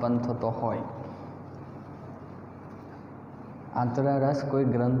આંતરડામાં ઉત્પન્ન થતો હોય. આંતરરસ કોઈ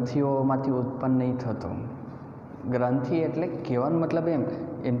ગ્રંથિઓમાંથી ઉત્પન્ન નહીં થતો. ગ્રંથિ એટલે કહેવાનો મતલબ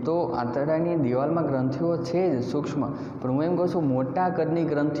એમ તો આંતરડાની દિવાલમાં ગ્રંથિઓ છે જ સૂક્ષ્મ, પણ હું એમ કહું છું મોટા કદની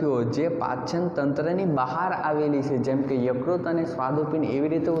ગ્રંથિઓ જે પાચન તંત્રની બહાર આવેલી છે, જેમ કે યકૃત અને સ્વાદુપિંડ,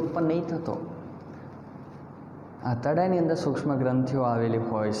 એવી રીતે ઉત્પન્ન નહીં થતો. આંતરડાની અંદર સૂક્ષ્મ ગ્રંથિઓ આવેલી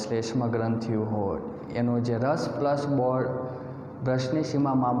હોય, શ્લેષ્મ ગ્રંથિઓ હોય, એનો જે રસ પ્લસ બ્રશની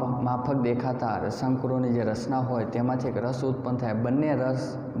સીમા માફક દેખાતા રસાંકુરોની જે રચના હોય, તેમાંથી એક રસ ઉત્પન્ન થાય. બંને રસ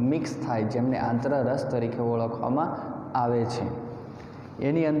મિક્સ થાય, જેમને આંતરરસ તરીકે ઓળખવામાં આવે છે.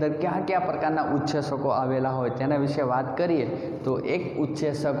 એની અંદર કયા કયા પ્રકારના ઉત્સેચકો આવેલા હોય તેના વિશે વાત કરીએ તો એક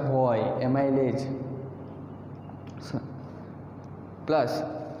ઉત્સેચક હોય એમાઇલેજ પ્લસ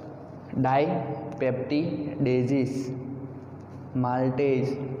ડાયપેપ્ટિડેઝિસ, માલ્ટેઝ,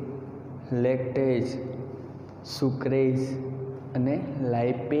 લેક્ટેઝ, સુક્રેઝ અને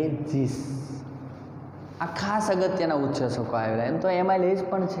લાઇપેઝિસ. આ ખાસ અગત્યના ઉત્સેચકો આવેલા. એમ તો એમાઇલેજ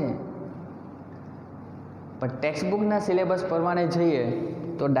પણ છે, પણ ટેક્સ્ટબુકના સિલેબસ પ્રમાણે જોઈએ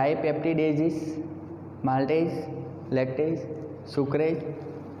તો ડાયપેપ્ટિડેઝિસ, માલ્ટેઝ, લેક્ટેઝ, સુક્રેજ,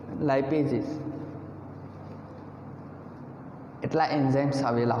 લાઇપેઝિસ, એટલા એન્ઝાઇમ્સ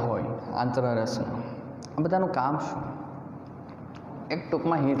આવેલા હોય આંતરરસમાં. આ બધાનું કામ શું? એક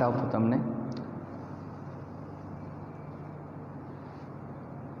ટૂંકમાં હિન્ટ આપું તમને.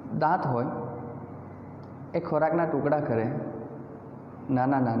 દાંત હોય એ ખોરાકના ટુકડા કરે,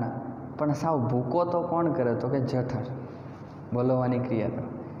 નાના નાના, પણ સાવ ભૂકો તો કોણ કરે? તો કે જઠર, વલોવાની ક્રિયા તો.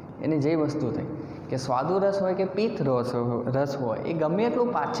 એની જે વસ્તુ થઈ કે સ્વાદુ રસ હોય કે પિત્ત રસ હોય, એ ગમે એટલું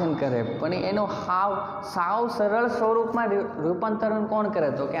પાચન કરે, પણ એનો સાવ સરળ સ્વરૂપમાં રૂપાંતરણ કોણ કરે?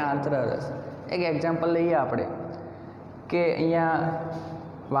 તો કે આંતરરસ. એક એક્ઝામ્પલ લઈએ આપણે કે અહીંયા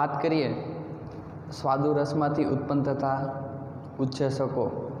વાત કરીએ સ્વાદુ રસમાંથી ઉત્પન્ન થતા ઉચ્છેસકો,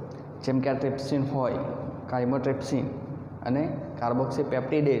 જેમ કે આ ટ્રિપ્સિન હોય, કાઇમોટ્રિપ્સિન અને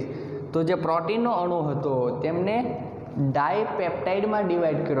કાર્બોક્સીપેપ્ટિડેઝ. તો જે પ્રોટીનનો અણુ હતો તેમને ડાયપેપ્ટાઇડમાં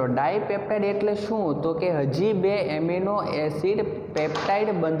ડિવાઈડ કર્યો. ડાયપેપ્ટાઇડ એટલે શું? તો કે હજી 2 એમિનો એસિડ પેપ્ટાઇડ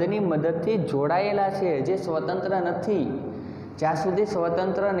બંધની મદદથી જોડાયેલા છે, જે સ્વતંત્ર નથી. જ્યાં સુધી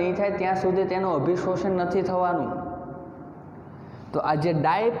સ્વતંત્ર નહીં થાય ત્યાં સુધી તેનું અભિશોષણ નથી થવાનું. તો આ જે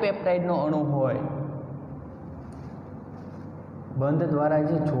ડાયપેપ્ટાઇડનો અણુ હોય, બંધ દ્વારા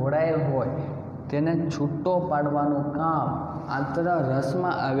જે જોડાયેલ હોય, તેને છૂટો પાડવાનું કામ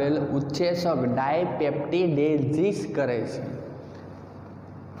આંતરરસમાં આવેલ ઉચ્છેસક ડાયપેપ્ટિડેઝિસ કરે છે.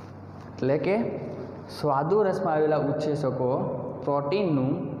 એટલે કે સ્વાદુ રસમાં આવેલા ઉચ્છેસકો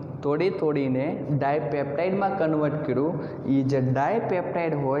પ્રોટીનનું તોડીને ડાયપેપ્ટાઇડમાં કન્વર્ટ કર્યું. એ જે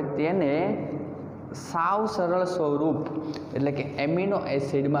ડાયપેપ્ટાઇડ હોય તેને સાવ સરળ સ્વરૂપ એટલે કે એમિનો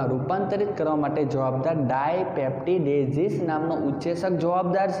એસિડમાં રૂપાંતરિત કરવા માટે જવાબદાર ડાયપેપ્ટિડેઝિસ નામનો ઉચ્છેસક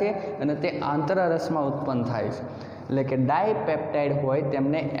જવાબદાર છે, અને તે આંતરરસમાં ઉત્પન્ન થાય છે. એટલે કે ડાયપેપ્ટાઇડ હોય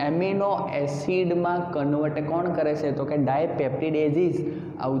તેમને એમિનો એસિડમાં કન્વર્ટ કોણ કરે છે? તો કે ડાયપેપ્ટિડેઝિસ.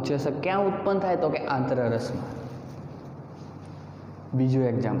 આ ઉચ્છેસક ક્યાં ઉત્પન્ન થાય? તો કે આંતરરસમાં. બીજું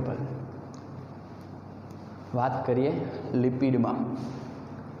એક્ઝામ્પલ વાત કરીએ લિપિડમાં,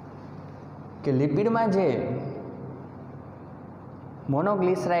 કે લિપિડમાં જે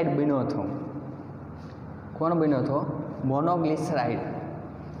મોનોગ્લિસરાઇડ બન્યો હતો, કોણ બન્યો હતો? મોનોગ્લિસરાઇડ.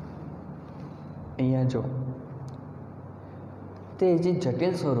 અહીંયા જો તે જે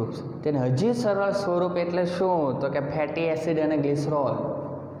જટિલ સ્વરૂપ છે તેને હજી સરળ સ્વરૂપ એટલે શું? તો કે ફેટી એસિડ અને ગ્લિસરોલ.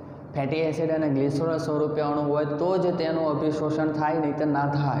 ફેટી એસિડ અને ગ્લિસરોલ સ્વરૂપે અણુ હોય તો જ તેનું અભિશોષણ થાય, નહીંતર ના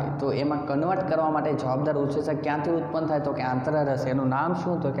થાય. તો એમાં કન્વર્ટ કરવા માટે જવાબદાર ઉચ્છેસક ક્યાંથી ઉત્પન્ન થાય? તો કે આંતરરસ. એનું નામ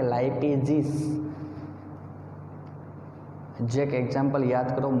શું? તો કે લાઇપેઝિસ. જે એક એક્ઝામ્પલ યાદ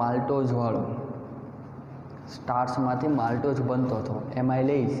કરો, માલ્ટોઝ વાળું. સ્ટાર્ચમાંથી માલ્ટોઝ બનતો હતો,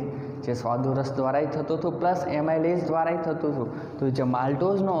 એમાઇલેઝ, જે સ્વાદુ રસ દ્વારા થતું હતું પ્લસ એમાઇલેઝ દ્વારા થતું હતું. તો જે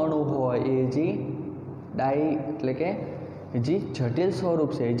માલ્ટોઝનો અણુ હોય એ એટલે કે જે જટિલ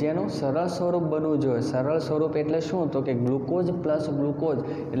સ્વરૂપ છે, જેનું સરળ સ્વરૂપ બનવું જોઈએ. સરળ સ્વરૂપ એટલે શું? તો કે ગ્લુકોઝ પ્લસ ગ્લુકોઝ.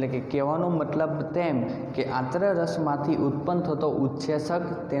 એટલે કે કહેવાનો મતલબ તેમ કે આંતરરસમાંથી ઉત્પન્ન થતો ઉચ્છેસક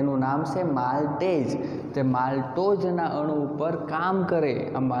તેનું નામ છે માલ્ટેઝ. તે માલ્ટોઝના અણુ ઉપર કામ કરે.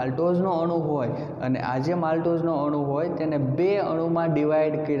 આ માલ્ટોઝનો અણુ હોય અને આ જે માલ્ટોઝનો અણુ હોય તેને 2 અણુમાં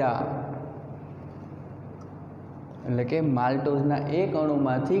ડિવાઈડ કર્યા. એટલે કે માલ્ટોઝના એક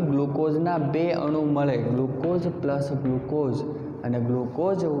અણુમાંથી ગ્લુકોઝના 2 અણુ મળે, ગ્લુકોઝ પ્લસ ગ્લુકોઝ, અને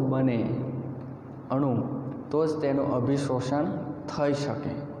ગ્લુકોઝ બને અણુ તો જ તેનું અભિશોષણ થઈ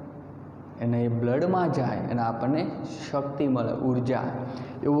શકે અને એ બ્લડમાં જાય અને આપણને શક્તિ મળે, ઉર્જા.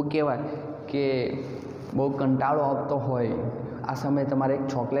 એવું કહેવાય કે બહુ કંટાળો આવતો હોય આ સમયે તમારે એક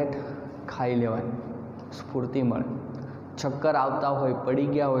ચોકલેટ ખાઈ લેવાની, સ્ફૂર્તિ મળે. ચક્કર આવતા હોય, પડી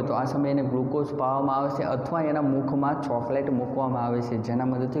ગયા હોય તો આ સમયે એને ગ્લુકોઝ પાવામાં આવે છે, અથવા એના મુખમાં ચોકલેટ મૂકવામાં આવે છે, જેના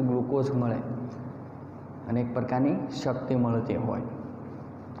મદદથી ગ્લુકોઝ મળે અને એક પ્રકારની શક્તિ મળતી હોય.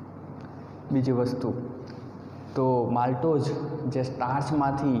 બીજી વસ્તુ તો માલ્ટોઝ, જે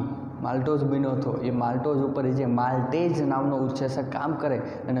સ્ટાર્ચમાંથી માલ્ટોઝ બન્યો હતો, એ માલ્ટોઝ ઉપર જે માલ્ટેઝ નામનો ઉચ્છેસક કામ કરે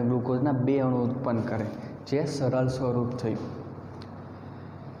અને ગ્લુકોઝના 2 અણુ ઉત્પન્ન કરે, જે સરળ સ્વરૂપ થયું.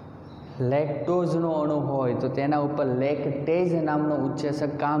 લેક્ટોઝનો અણુ હોય તો તેના ઉપર લેક્ટેઝ નામનો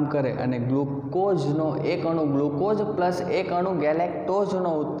ઉચ્છેસક કામ કરે અને ગ્લુકોઝનો એક અણુ ગ્લુકોઝ પ્લસ એક અણુ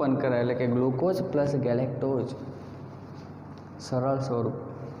ગેલેક્ટોઝનો ઉત્પન્ન કરે. એટલે કે ગ્લુકોઝ પ્લસ ગેલેક્ટોઝ, સરળ સ્વરૂપ.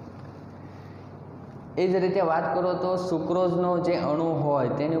 એ જ રીતે વાત કરો તો સુક્રોઝનો જે અણુ હોય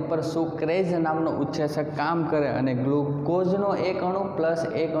તેની ઉપર સુક્રેઝ નામનો ઉચ્છેસક કામ કરે અને ગ્લુકોઝનો એક અણુ પ્લસ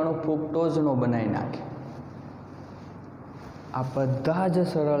એક અણુ ફ્રુક્ટોઝનો બનાવી નાખે. આ બધા જ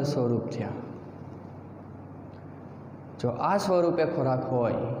સરળ સ્વરૂપ થયા. જો આ સ્વરૂપે ખોરાક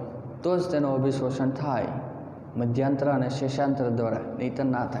હોય તો જ તેનું અભિશોષણ થાય, મધ્યાંતર અને શેષાંતર દ્વારા, નહીંતર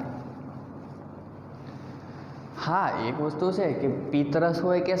ના થાય. હા, એક વસ્તુ છે કે પિત્તરસ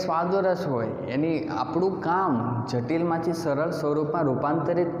હોય કે સ્વાદુરસ હોય, એની આપણું કામ જટિલમાંથી સરળ સ્વરૂપમાં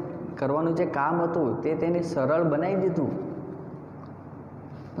રૂપાંતરિત કરવાનું જે કામ હતું તે તેને સરળ બનાવી દીધું,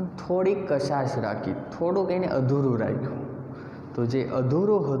 પણ થોડીક કશાશ રાખી, થોડુંક એને અધૂરું રાખ્યું. તો જે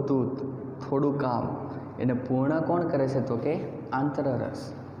અધૂરું હતું થોડું કામ, એને પૂર્ણ કોણ કરે છે? તો કે આંતરરસ.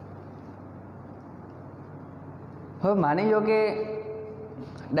 હવે માની લો કે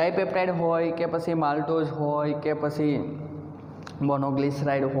ડાયપેપ્ટાઇડ હોય કે પછી માલ્ટોઝ હોય કે પછી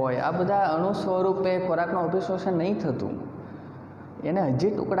મોનોગ્લિસરાઇડ હોય, આ બધા અણુ સ્વરૂપે ખોરાકનું અભિશોષણ નહીં થતું, એને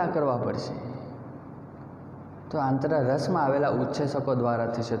હજી ટુકડા કરવા પડશે. તો આંતરરસમાં આવેલા ઉચ્છેસકો દ્વારા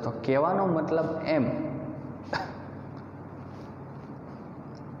થશે. તો કહેવાનો મતલબ એમ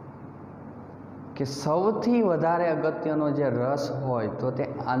કે સૌથી વધારે અગત્યનો જે રસ હોય તો તે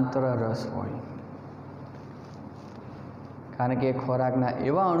આંતરરસ હોય, કારણ કે ખોરાકના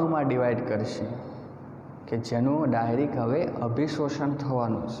એવા અણુમાં ડિવાઈડ કરશે કે જેનું ડાયરેક્ટ હવે અભિશોષણ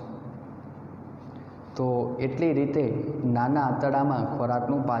થવાનું છે. તો એટલી રીતે નાના આંતરડામાં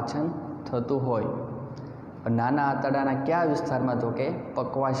ખોરાકનું પાચન થતું હોય. નાના આંતરડાના કયા વિસ્તારમાં? તો કે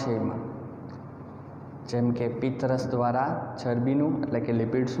પક્વાશયમાં. જેમ કે પિત્તરસ દ્વારા ચરબીનું એટલે કે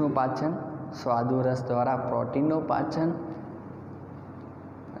લિપિડ્સનું પાચન, સ્વાદુરસ દ્વારા પ્રોટીનનું પાચન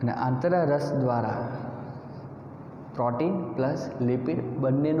અને આંતરરસ દ્વારા પ્રોટીન પ્લસ લિપિડ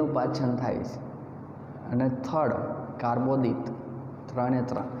બંનેનું પાચન થાય છે. અને થર્ડ કાર્બોદિત, 3 એ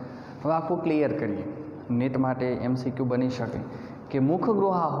 3. હવે આખું ક્લિયર કરીએ, નીટ માટે MCQ બની શકે કે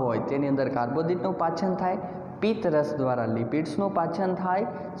મુખગૃહા હોય તેની અંદર કાર્બોદિતનું પાચન થાય, પિત્તરસ દ્વારા લિપિડ્સનું પાચન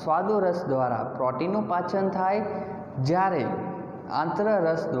થાય, સ્વાદુરસ દ્વારા પ્રોટીનનું પાચન થાય, જ્યારે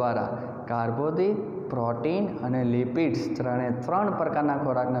આંતરરસ દ્વારા કાર્બોદિત, પ્રોટીન અને લિપિડ્સ 3 એ 3 પ્રકારના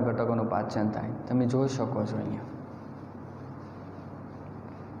ખોરાકના ઘટકોનું પાચન થાય. તમે જોઈ શકો છો અહીંયા.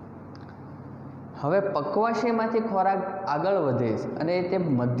 હવે પક્વાશયમાંથી ખોરાક આગળ વધે છે અને તે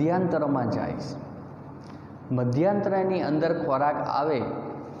મધ્યાંતરમાં જાય છે. મધ્યાંતરની અંદર ખોરાક આવે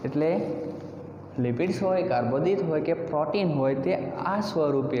એટલે લિપિડ્સ હોય, કાર્બોદિત હોય કે પ્રોટીન હોય તે આ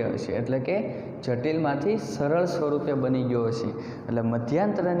સ્વરૂપે હશે, એટલે કે જટિલમાંથી સરળ સ્વરૂપે બની ગયો હશે. એટલે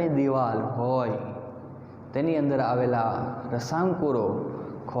મધ્યાંતરની દિવાલ હોય તેની અંદર આવેલા રસાંકુરો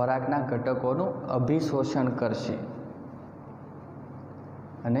ખોરાકના ઘટકોનું અભિશોષણ કરશે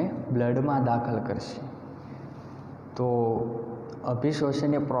અને બ્લડમાં દાખલ કરશે. તો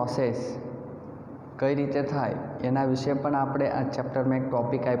અભિશોષણની પ્રોસેસ કઈ રીતે થાય એના વિશે પણ આપણે આ ચેપ્ટરમાં એક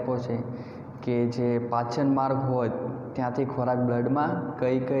ટૉપિક આપ્યો છે કે જે પાચન માર્ગ હોય ત્યાંથી ખોરાક બ્લડમાં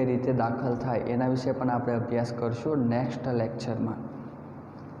કઈ કઈ રીતે દાખલ થાય એના વિશે પણ આપણે અભ્યાસ કરશું નેક્સ્ટ લેક્ચરમાં.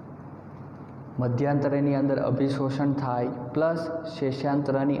 મધ્યાંતરની અંદર અભિશોષણ થાય પ્લસ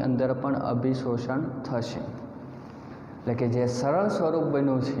શેષાંતરની અંદર પણ અભિશોષણ થશે, એટલે કે જે સરળ સ્વરૂપ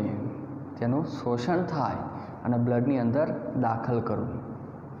બન્યું છે તેનું શોષણ થાય અને બ્લડની અંદર દાખલ કરવું.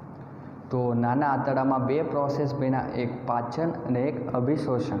 તો નાના આંતરડામાં 2 પ્રોસેસ બન્યા, એક પાચન અને એક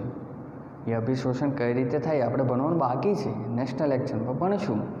અભિશોષણ. એ અભિશોષણ કઈ રીતે થાય આપણે ભણવાનું બાકી છે, નેક્સ્ટ લેક્ચરમાં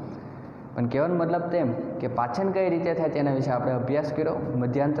ભણીશું. પણ કહેવાનો મતલબ તેમ કે પાચન કઈ રીતે થાય તેના વિશે આપણે અભ્યાસ કર્યો.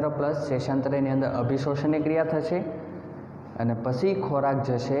 મધ્યાંતર પ્લસ શેષાંતરની અંદર અભિશોષણની ક્રિયા થશે અને પછી ખોરાક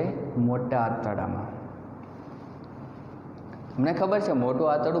જશે મોટા આંતરડામાં. તમને ખબર છે મોટું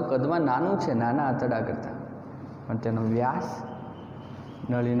આંતરડું કદમાં નાનું છે નાના આંતરડા કરતાં, પણ તેનો વ્યાસ,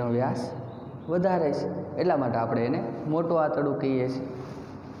 નળીનો વ્યાસ વધારે છે, એટલા માટે આપણે એને મોટું આંતરડું કહીએ છીએ.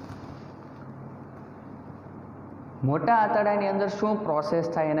 મોટા આંતરડાની અંદર શું પ્રોસેસ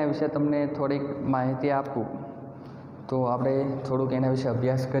થાય એના વિશે તમને થોડીક માહિતી આપું તો આપણે થોડુંક એના વિશે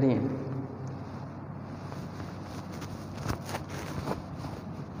અભ્યાસ કરીએ.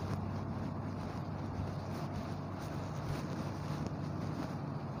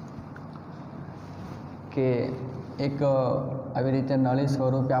 કે એક આવી રીતે નળી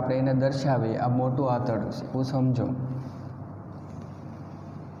સ્વરૂપે આપણે એને દર્શાવીએ, આ મોટું આંતરડું છે એવું સમજો.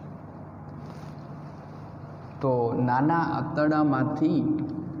 તો નાના આંતરડામાંથી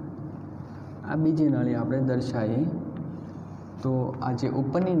આ બીજી નળી આપણે દર્શાવીએ, તો આ જે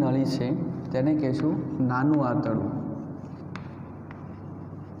ઉપરની નળી છે તેને કહીશું નાનું આંતરડું.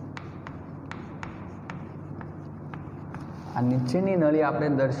 આ નીચેની નળી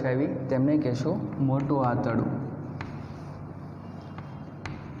આપણે દર્શાવી તેમને કહીશું મોટું આંતરડું.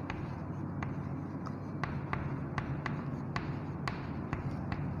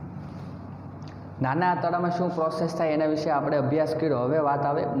 નાના આંતરડામાં શું પ્રોસેસ થાય એના વિશે આપણે અભ્યાસ કર્યો. હવે વાત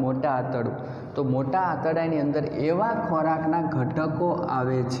આવે મોટા આંતરડું. તો મોટા આંતરડાની અંદર એવા ખોરાકના ઘટકો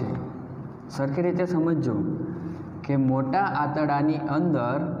આવે છે, સરખી રીતે સમજજો કે મોટા આંતરડાની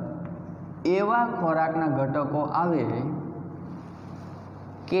અંદર એવા ખોરાકના ઘટકો આવે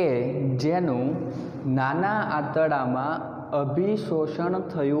કે જેનું નાના આંતરડામાં અભિશોષણ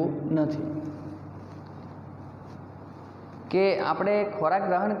થયું નથી. કે આપણે ખોરાક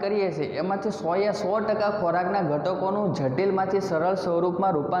ગ્રહણ કરીએ છીએ એમાંથી 100% ખોરાકના ઘટકોનું જટિલમાંથી સરળ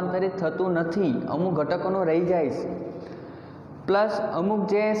સ્વરૂપમાં રૂપાંતરિત થતું નથી. અમુક ઘટકોનું રહી જાય છે. પ્લસ અમુક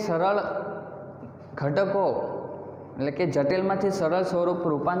જે સરળ ઘટકો એટલે કે જટિલમાંથી સરળ સ્વરૂપ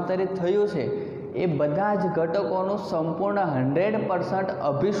રૂપાંતરિત થયું છે એ બધા જ ઘટકોનું સંપૂર્ણ 100%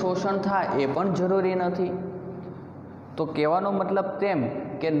 અભિશોષણ થાય એ પણ જરૂરી નથી. તો કહેવાનો મતલબ તેમ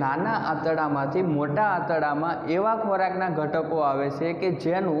કે નાના આંતરડામાંથી મોટા આંતરડામાં એવા ખોરાકના ઘટકો આવે છે કે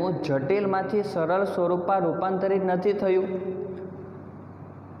જેનું જટિલમાંથી સરળ સ્વરૂપમાં રૂપાંતરિત નથી થયું,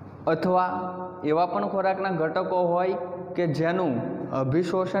 અથવા એવા પણ ખોરાકના ઘટકો હોય કે જેનું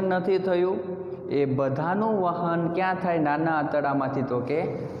અભિશોષણ નથી થયું. એ બધાનું વહન ક્યાં થાય? નાના આંતરડામાંથી, તો કે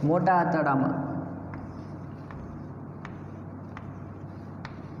મોટા આંતરડામાં.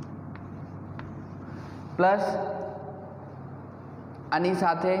 પ્લસ આની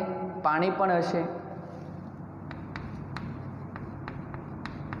સાથે પાણી પણ હશે.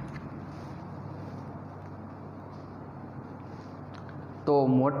 તો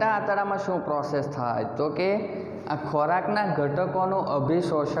મોટા આંતરડામાં શું પ્રોસેસ થાય? તો કે આ ખોરાકના ઘટકોનું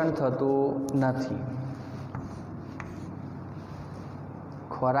અભિશોષણ થતું નથી.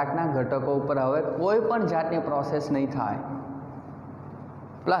 ખોરાકના ઘટકો ઉપર હવે કોઈ પણ જાતની પ્રોસેસ નહીં થાય.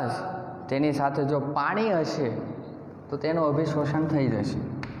 પ્લસ તેની સાથે જો પાણી હશે તો તેનું અભિશોષણ થઈ જશે.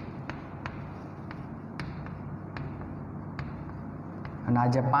 અને આ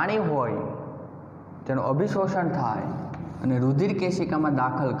જે પાણી હોય તેનું અભિશોષણ થાય અને રુધિર કેશિકામાં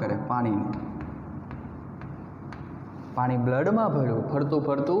દાખલ કરે પાણીને. પાણી બ્લડમાં ભળ્યું, ફરતું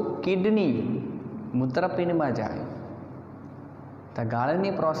ફરતું કિડની મૂત્રપિંડમાં જાય. તો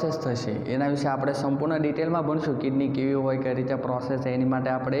ગાળણની પ્રોસેસ થશે. એના વિશે આપણે સંપૂર્ણ ડિટેલમાં ભણીશું. કિડની કેવી હોય, કઈ રીતે પ્રોસેસ થાય, એની માટે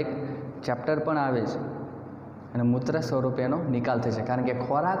આપણે એક ચેપ્ટર પણ આવે છે. અને મૂત્ર સ્વરૂપે એનો નિકાલ થશે. કારણ કે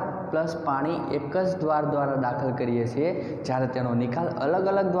ખોરાક પ્લસ પાણી એક જ દ્વાર દ્વારા દાખલ કરીએ છીએ, જ્યારે તેનો નિકાલ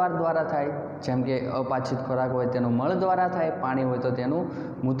અલગ અલગ દ્વાર દ્વારા થાય. જેમ કે અપાચિત ખોરાક હોય તેનો મળ દ્વારા થાય, પાણી હોય તો તેનું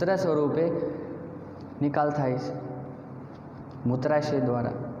મૂત્ર સ્વરૂપે નિકાલ થાય છે, મૂત્રાશય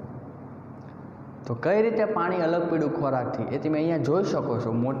દ્વારા. તો કઈ રીતે પાણી અલગ પડ્યું ખોરાકથી એ તમે અહીંયા જોઈ શકો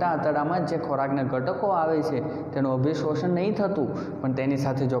છો. મોટા આંતરડામાં જે ખોરાકના ઘટકો આવે છે તેનું અભિશોષણ નહીં થતું, પણ તેની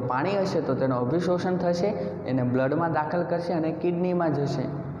સાથે જો પાણી હશે તો તેનું અભિશોષણ થશે, એને બ્લડમાં દાખલ કરશે અને કિડનીમાં જશે.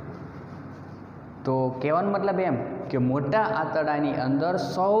 તો કહેવાનો મતલબ એમ કે મોટા આંતરડાની અંદર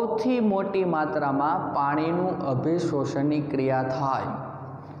સૌથી મોટી માત્રામાં પાણીનું અભિશોષણની ક્રિયા થાય.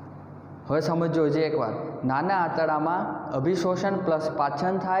 હવે સમજો જે એકવાર, નાના આંતરડામાં અભિશોષણ પ્લસ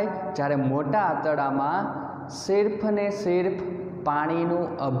પાચન થાય, જ્યારે મોટા આંતરડામાં સિર્ફ ને સિર્ફ પાણીનું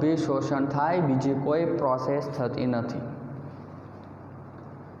અભિશોષણ થાય, બીજી કોઈ પ્રોસેસ થતી નથી.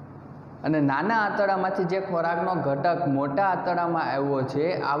 અને નાના આંતરડામાંથી જે ખોરાકનો ઘટક મોટા આંતરડામાં આવ્યો છે,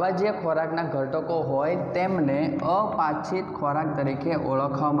 આવા જે ખોરાકના ઘટકો હોય તેમને અપાચિત ખોરાક તરીકે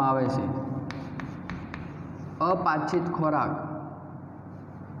ઓળખવામાં આવે છે. અપાચિત ખોરાક.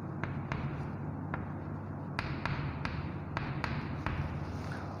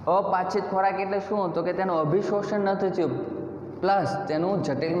 અપાચિત ખોરાક એટલે શું? તો કે તેનું અભિશોષણ નથી થયું, પ્લસ તેનું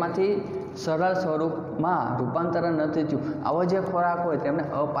જટિલમાંથી સરળ સ્વરૂપમાં રૂપાંતરણ નથી થયું. આવો જે ખોરાક હોય તેમને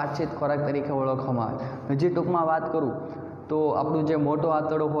અપાચિત ખોરાક તરીકે ઓળખવામાં આવે. હજી ટૂંકમાં વાત કરું તો આપણું જે મોટો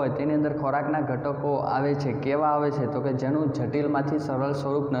આંતરડો હોય તેની અંદર ખોરાકના ઘટકો આવે છે. કેવા આવે છે? તો કે જેનું જટિલમાંથી સરળ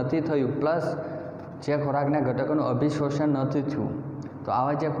સ્વરૂપ નથી થયું, પ્લસ જે ખોરાકના ઘટકોનું અભિશોષણ નથી થયું. તો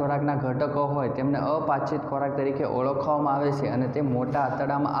આવા જે ખોરાકના ઘટકો હોય તેમને અપાચિત ખોરાક તરીકે ઓળખવામાં આવે છે, અને તે મોટા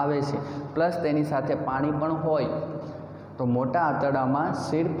આંતરડામાં આવે છે. પ્લસ તેની સાથે પાણી પણ હોય. તો મોટા આંતરડામાં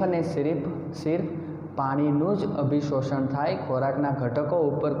સિર્ફ અને સિર્ફ પાણીનું જ અભિશોષણ થાય. ખોરાકના ઘટકો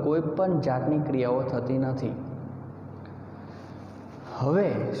ઉપર કોઈ પણ જાતની ક્રિયાઓ થતી નથી. હવે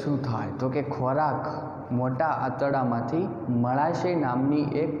શું થાય? તો કે ખોરાક મોટા આંતરડામાંથી મળાશય નામની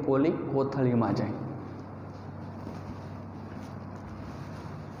એક પોલી કોથળીમાં જાય.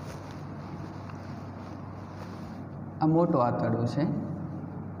 આ મોટો આંતરડો છે,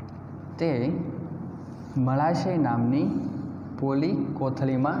 તે મળાશય નામની પોલી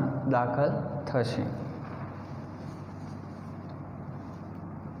કોથળીમાં દાખલ થશે.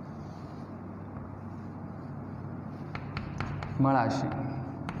 મળાશય.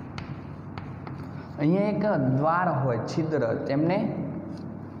 અહીંયા એક દ્વાર હોય, છિદ્ર, તેમને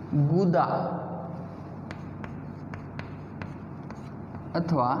ગુદા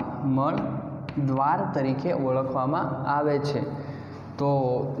અથવા મળ દ્વાર તરીકે ઓળખવામાં આવે છે. તો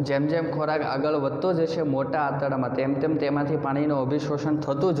જેમ જેમ ખોરાક આગળ વધતો જશે મોટા આંતરડામાં તેમ તેમ તેમાંથી પાણીનું અભિશોષણ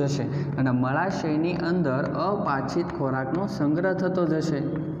થતું જશે અને મળાશયની અંદર અપાચિત ખોરાકનો સંગ્રહ થતો જશે.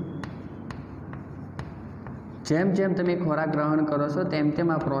 જેમ જેમ તમે ખોરાક ગ્રહણ કરો છો તેમ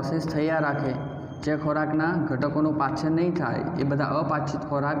તેમ આ પ્રોસેસ થયા રાખે. જે ખોરાકના ઘટકોનું પાચન નહીં થાય એ બધા અપાચિત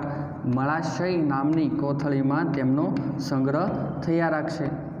ખોરાક મળાશય નામની કોથળીમાં તેમનો સંગ્રહ થયા રાખશે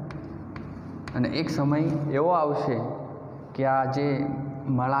અને એક સમય એવો આવશે કે આ જે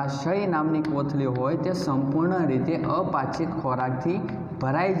મળાશય નામની કોથળી હોય તે સંપૂર્ણ રીતે અપાચિત ખોરાકથી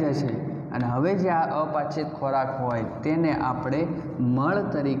ભરાઈ જશે અને હવે જે આ અપાચિત ખોરાક હોય તેને આપણે મળ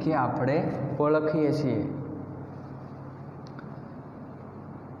તરીકે આપણે ઓળખીએ છીએ.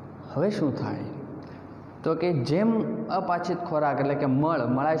 હવે શું થાય તો કે જેમ અપાચિત ખોરાક એટલે કે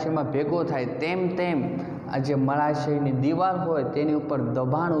મળાશયમાં ભેગો થાય તેમ તેમ આ જે મળાશયની દિવાલ હોય તેની ઉપર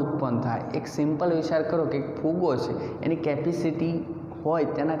દબાણ ઉત્પન્ન થાય. એક સિમ્પલ વિચાર કરો કે એક ફૂગો છે, એની કેપેસિટી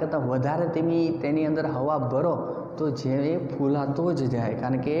હોય તેના કરતાં વધારે તેની અંદર હવા ભરો તો જે એ ફૂલાતો જ જાય,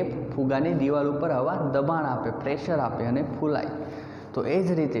 કારણ કે એ ફૂગાની દિવાલ ઉપર હવા દબાણ આપે, પ્રેશર આપે અને ફૂલાય. તો એ જ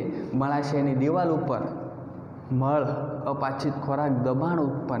રીતે મળાશયની દિવાલ ઉપર અપાચિત ખોરાક દબાણ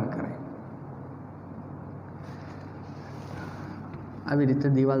ઉત્પન્ન કરે. આવી રીતે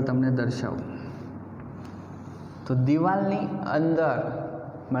દિવાલ તમને દર્શાવું તો દિવાલની અંદર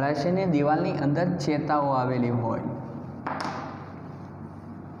મળાશયની દિવાલની અંદર ચેતાઓ આવેલી હોય.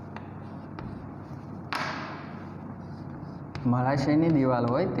 મળાશયની દિવાલ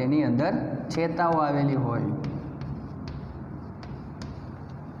હોય તેની અંદર ચેતાઓ આવેલી હોય.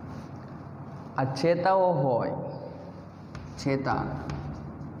 આ ચેતાઓ હોય ચેતા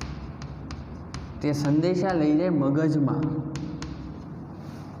તે સંદેશા લઈ જાય મગજમાં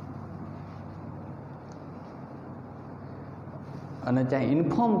અને ત્યાં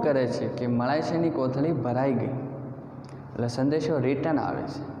ઇન્ફોર્મ કરે છે કે મળાશયની કોથળી ભરાઈ ગઈ. એટલે સંદેશો રિટર્ન આવે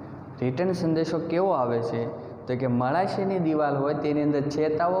છે. રિટર્ન સંદેશો કેવો આવે છે તો કે મળાશયની દિવાલ હોય તેની અંદર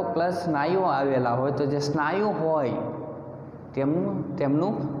ચેતાઓ પ્લસ સ્નાયુઓ આવેલા હોય તો જે સ્નાયુ હોય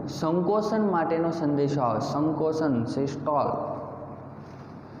તેમનું સંકોચન માટેનો સંદેશો આવે, સંકોચન સિસ્ટોલ.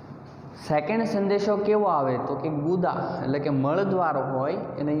 સેકન્ડ સંદેશો કેવો આવે તો કે ગુદા એટલે કે મળદ્વાર હોય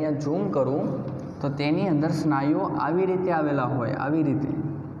એને અહીંયા ઝૂમ કરું તો તેની અંદર સ્નાયુઓ આવી રીતે આવેલા હોય, આવી રીતે.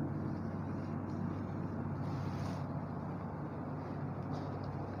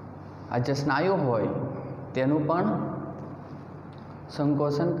 આ જે સ્નાયુ હોય તેનું પણ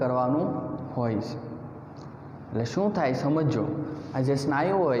સંકોચન કરવાનું હોય છે. એટલે શું થાય સમજો, આ જે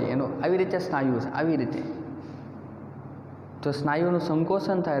સ્નાયુ હોય એનું આવી રીતે સ્નાયુ છે, આવી રીતે. તો સ્નાયુનું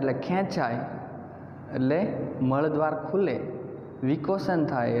સંકોચન થાય એટલે ખેંચાય એટલે મળદ્વાર ખુલે, વિકોચન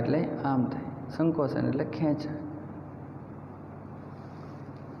થાય એટલે આમ થાય, સંકોચન એટલે ખેંચાય,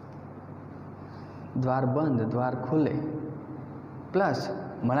 દ્વાર બંધ દ્વાર ખુલે. પ્લસ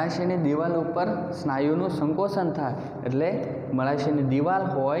મળાશયની દિવાલ ઉપર સ્નાયુનું સંકોચન થાય એટલે મળાશયની દિવાલ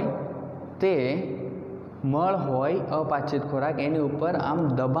હોય તે મળ હોય અપાચિત ખોરાક એની ઉપર આમ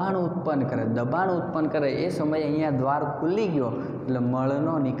દબાણ ઉત્પન્ન કરે. દબાણ ઉત્પન્ન કરે એ સમયે અહીંયા દ્વાર ખુલી ગયો એટલે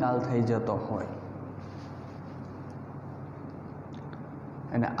મળનો નિકાલ થઈ જતો હોય.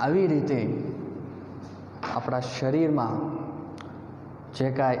 અને આવી રીતે આપણા શરીરમાં જે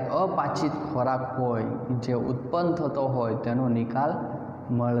કાંઈ અપાચિત ખોરાક હોય જે ઉત્પન્ન થતો હોય તેનો નિકાલ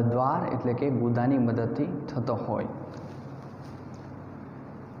મળદ્વાર એટલે કે ગુદાની મદદથી થતો હોય.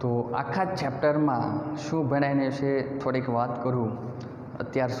 તો આખા ચેપ્ટરમાં શું ભણાઈને છે થોડીક વાત કરું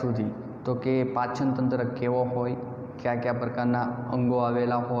અત્યાર સુધી તો કે પાચનતંત્ર કેવો હોય, કયા કયા પ્રકારના અંગો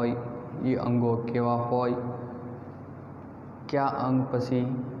આવેલા હોય, એ અંગો કેવા હોય, કયા અંગ પછી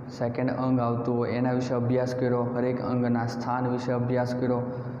સેકન્ડ અંગ આવતું હોય એના વિશે અભ્યાસ કર્યો, હરેક અંગના સ્થાન વિશે અભ્યાસ કર્યો,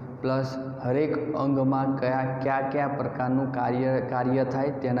 પ્લસ હરેક અંગમાં કયા પ્રકારનું કાર્ય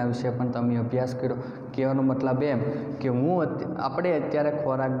થાય તેના વિશે પણ તમે અભ્યાસ કર્યો. કહેવાનો મતલબ એમ કે આપણે અત્યારે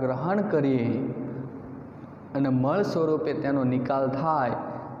ખોરાક ગ્રહણ કરીએ અને મળ સ્વરૂપે તેનો નિકાલ થાય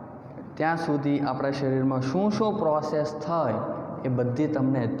ત્યાં સુધી આપણા શરીરમાં શું શું પ્રોસેસ થાય એ બધી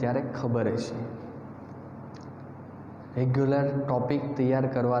તમને અત્યારે ખબર હશે. રેગ્યુલર ટોપિક તૈયાર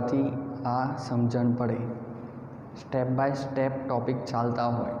કરવાથી આ સમજણ પડે, સ્ટેપ બાય સ્ટેપ ટોપિક ચાલતા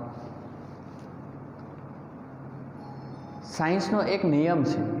હોય. સાયન્સનો એક નિયમ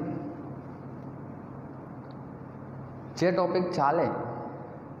છે, જે ટોપિક ચાલે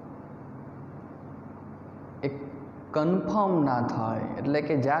એ કન્ફર્મ ના થાય, એટલે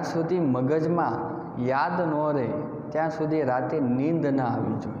કે જ્યાં સુધી મગજમાં યાદ ન રહે ત્યાં સુધી રાતે નીંદ ના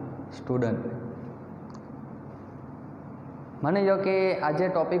આવી જોઈએ સ્ટુડન્ટ. માની લો કે આજે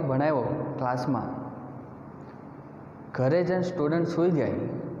ટોપિક ભણાવ્યો ક્લાસમાં, ઘરે જઈને સ્ટુડન્ટ સૂઈ જાય,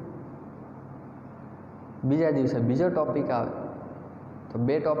 બીજા દિવસે બીજો ટોપિક આવે તો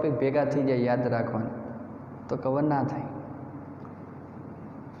 2 ટોપિક ભેગા થઈ જાય યાદ રાખવાના તો કવર ના થાય.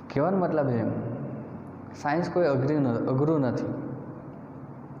 કહેવાનો મતલબ એમ સાયન્સ કોઈ અઘરું નથી.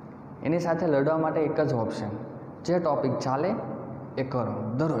 એની સાથે લડવા માટે એક જ ઓપ્શન, જે ટોપિક ચાલે એ કરો,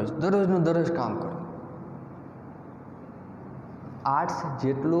 દરરોજનું દરરોજ કામ કરો. આર્ટ્સ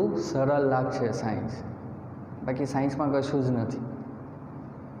જેટલું સરળ લાગશે સાયન્સ, બાકી સાયન્સમાં કશું જ નથી,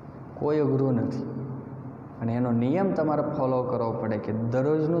 કોઈ અઘરું નથી. અને એનો નિયમ તમારે ફોલો કરવો પડે કે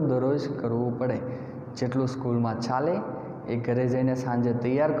દરરોજનું દરરોજ કરવું પડે. જેટલું સ્કૂલમાં ચાલે એ ઘરે જઈને સાંજે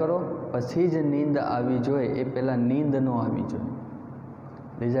તૈયાર કરો, પછી જ નીંદ આવી જોઈએ, એ પહેલાં નીંદ ન આવી જોઈએ.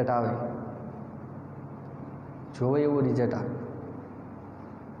 રિઝલ્ટ આવે, જોવે એવું રિઝલ્ટ આવે.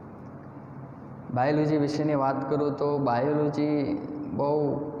 બાયોલોજી વિશેની વાત કરું તો બાયોલોજી બહુ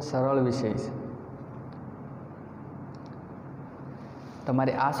સરળ વિષય છે.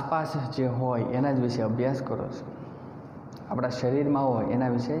 તમારી આસપાસ જે હોય એના જ વિશે અભ્યાસ કરો છો, આપણા શરીરમાં હોય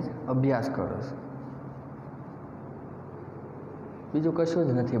એના વિશે જ અભ્યાસ કરો છો, બીજું કશું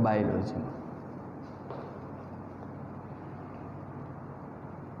જ નથી બાયોલોજીમાં.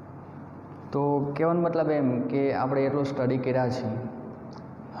 તો કહેવાનો મતલબ એમ કે આપણે એટલું સ્ટડી કર્યા છીએ,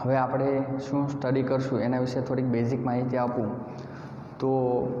 હવે આપણે શું સ્ટડી કરશું એના વિશે થોડીક બેઝિક માહિતી આપું. તો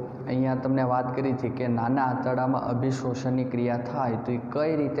અહીંયા તમને વાત કરી હતી કે નાના આંતરડામાં અભિશોષણની ક્રિયા થાય તો એ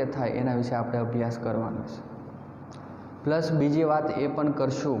કઈ રીતે થાય એના વિશે આપણે અભ્યાસ કરવાનો છે. પ્લસ બીજી વાત એ પણ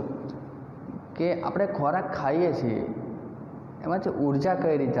કરશું કે આપણે ખોરાક ખાઈએ છીએ એમાંથી ઉર્જા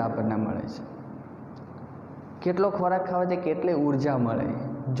કઈ રીતે આપણને મળે છે, કેટલો ખોરાક ખાવાથી કેટલી ઉર્જા મળે,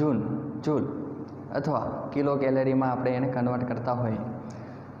 જૂલ અથવા કિલો કેલરીમાં આપણે એને કન્વર્ટ કરતા હોઈએ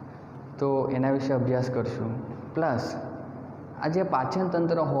તો એના વિશે અભ્યાસ કરશું. પ્લસ આ જે પાચન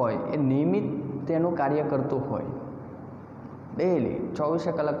તંત્ર હોય એ નિયમિત તેનું કાર્ય કરતું હોય, ડેઈલી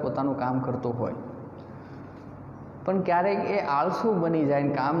 24 કલાક પોતાનું કામ કરતું હોય, પણ ક્યારેક એ આળસુ બની જાય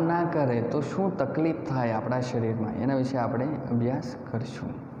ને કામ ના કરે તો શું તકલીફ થાય આપણા શરીરમાં, એના વિશે આપણે અભ્યાસ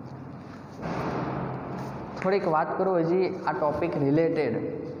કરીશું. થોડીક વાત કરું હજી આ ટૉપિક રિલેટેડ,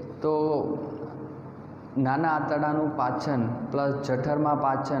 તો નાના આંતરડાનું પાચન પ્લસ જઠરમાં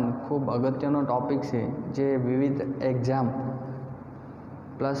પાચન ખૂબ અગત્યનો ટૉપિક છે, જે વિવિધ એક્ઝામ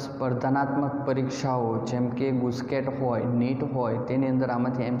પ્લસ સ્પર્ધાત્મક પરીક્ષાઓ જેમ કે ગુસ્કેટ હોય, નીટ હોય, તેની અંદર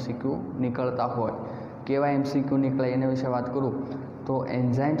આમાંથી MCQ નીકળતા હોય. કેવા MCQ નીકળે એના વિશે વાત કરું તો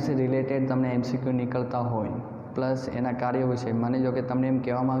એન્ઝાઇમ્સ રિલેટેડ તમને MCQ નીકળતા હોય. પ્લસ એના કાર્યો વિશે માની લો કે તમને એમ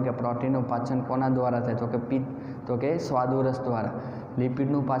કહેવામાં આવે કે પ્રોટીનનું પાચન કોના દ્વારા થાય, તો કે સ્વાદુરસ દ્વારા.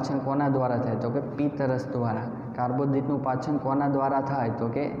 લિપિડનું પાચન કોના દ્વારા થાય, તો કે પિત્ત રસ દ્વારા. કાર્બોદિતનું પાચન કોના દ્વારા થાય, તો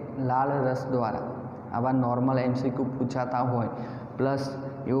કે લાળ રસ દ્વારા. આવા નોર્મલ MCQ પૂછાતા હોય. પ્લસ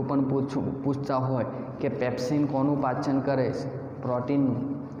એવું પણ પૂછતા હોય કે પેપ્સિન કોનું પાચન કરે છે, પ્રોટીનનું.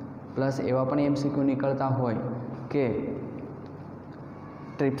 પ્લસ એવા પણ MCQ નીકળતા હોય કે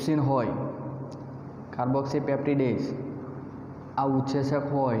ટ્રિપ્સિન હોય, કાર્બોક્સીપેપ્ટિડેઝ આ ઉત્સેચક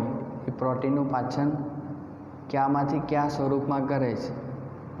હોય એ પ્રોટીનનું પાચન ક્યાંમાંથી કયા સ્વરૂપમાં કરે છે.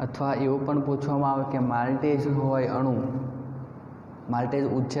 અથવા એવું પણ પૂછવામાં આવે કે માલ્ટેઝ હોય અણુ, માલ્ટેઝ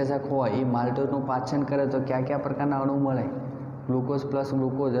ઉત્સેચક હોય એ માલ્ટેઝનું પાચન કરે તો કયા કયા પ્રકારના અણુ મળે, ગ્લુકોઝ પ્લસ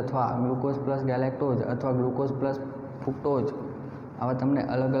ગ્લુકોઝ અથવા ગ્લુકોઝ પ્લસ ગેલેક્ટોઝ અથવા ગ્લુકોઝ પ્લસ ફ્રુક્ટોઝ. આવા તમને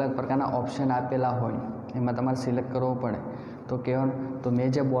અલગ અલગ પ્રકારના ઓપ્શન આપેલા હોય, એમાં તમારે સિલેક્ટ કરવો પડે. તો કહેવાનું તો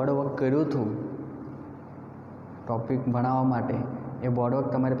મેં જે બોર્ડ વર્ક કર્યું હતું ટૉપિક ભણાવવા માટે, એ બોર્ડ વર્ક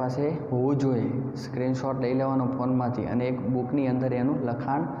તમારી પાસે હોવું જોઈએ. સ્ક્રીનશોટ લઈ લેવાનો ફોનમાંથી અને એક બુકની અંદર એનું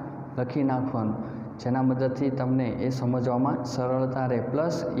લખાણ લખી નાખવાનું, જેના મદદથી તમને એ સમજવામાં સરળતા રહે,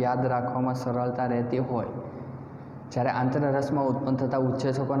 પ્લસ યાદ રાખવામાં સરળતા રહેતી હોય. જ્યારે આંતરરસમાં ઉત્પન્ન થતા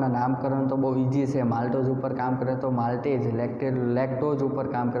ઉત્સેચકોના નામકરણ તો બહુ ઇઝી છે. માલ્ટોઝ ઉપર કામ કરે તો માલ્ટેઝ, લેક્ટોઝ ઉપર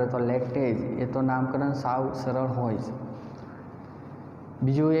કામ કરે તો લેક્ટેઝ, એ તો નામકરણ સાવ સરળ હોય છે.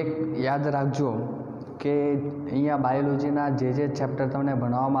 બીજું એક યાદ રાખજો કે અહીંયા બાયોલોજીના જે ચેપ્ટર તમને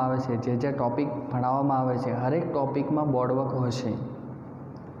ભણાવવામાં આવે છે, જે ટૉપિક ભણાવવામાં આવે છે, હરેક ટૉપિકમાં બોર્ડવર્ક હશે.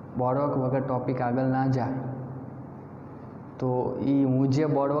 બોર્ડવર્ક વગર ટૉપિક આગળ ના જાય. તો એ હું જે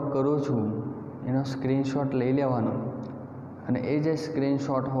બોર્ડવર્ક કરું છું એનો સ્ક્રીનશોટ લઈ લેવાનો અને એ જે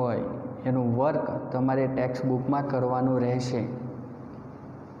સ્ક્રીનશોટ હોય એનું વર્ક તમારે ટેક્સ્ટ બુકમાં કરવાનું રહેશે.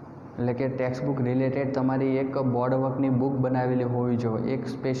 એટલે કે ટેક્સ્ટ બુક રિલેટેડ તમારી એક બોર્ડ વર્કની બુક બનાવેલી હોવી જોઈએ. એક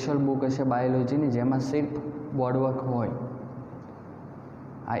સ્પેશિયલ બુક હશે બાયોલોજીની જેમાં સિર્ફ બોર્ડ વર્ક હોય.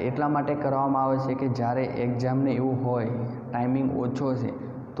 આ એટલા માટે કરવામાં આવે છે કે જ્યારે એક્ઝામને એવું હોય, ટાઈમિંગ ઓછો છે,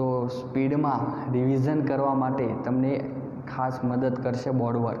 તો સ્પીડમાં રિવિઝન કરવા માટે તમને ખાસ મદદ કરશે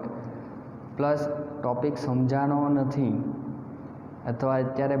બોર્ડ વર્ક. પ્લસ ટૉપિક સમજાણો નથી અથવા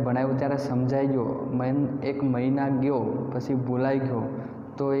અત્યારે ભણાવ્યું ત્યારે સમજાઈ ગયો, એક મહિના ગયો પછી ભૂલાઈ ગયો,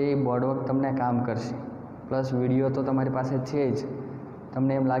 તો એ બોર્ડવર્ક તમને કામ કરશે. પ્લસ વિડીયો તો તમારી પાસે છે જ,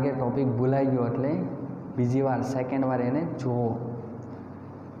 તમને એમ લાગે ટૉપિક ભૂલાઈ ગયો એટલે બીજી વાર સેકન્ડ વાર એને જુઓ,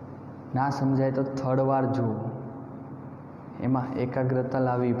 ના સમજાય તો થર્ડ વાર જુઓ. એમાં એકાગ્રતા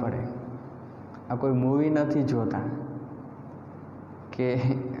લાવવી પડે. આ કોઈ મૂવી નથી જોતા કે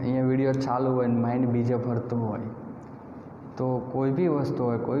અહીંયા વિડીયો ચાલુ હોય ને માઇન્ડ બીજે ફરતું હોય. તો કોઈ બી વસ્તુ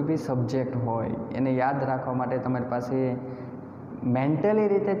હોય, કોઈ બી સબ્જેક્ટ હોય, એને યાદ રાખવા માટે તમારી પાસે મેન્ટલી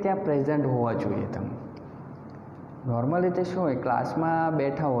રીતે ત્યાં પ્રેઝન્ટ હોવા જોઈએ. તમે નોર્મલ રીતે શું હોય, ક્લાસમાં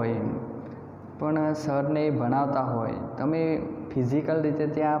બેઠા હોય પણ સરને ભણાવતા હોય, તમે ફિઝિકલ રીતે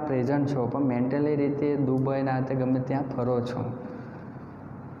ત્યાં પ્રેઝન્ટ છો પણ મેન્ટલી રીતે દુબઈના હાથે ગમે ત્યાં ફરો છો,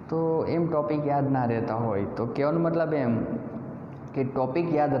 તો એમ ટૉપિક યાદ ના રહેતા હોય. તો કહેવાનો મતલબ એમ કે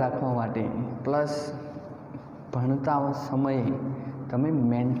ટૉપિક યાદ રાખવા માટે પ્લસ ભણતા સમયે તમે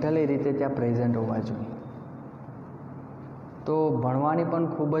મેન્ટલી રીતે ત્યાં પ્રેઝન્ટ હોવા જોઈએ. તો ભણવાની પણ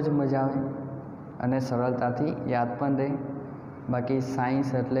ખૂબ જ મજા આવે અને સરળતાથી યાદ પણ રહે. બાકી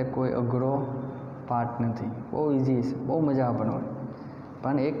સાયન્સ એટલે કોઈ અઘરો પાર્ટ નથી, બહુ ઇઝી છે, બહુ મજા આવે ભણવાની,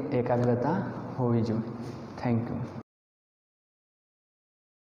 પણ એક એકાગ્રતા હોવી જોઈએ. Thank you.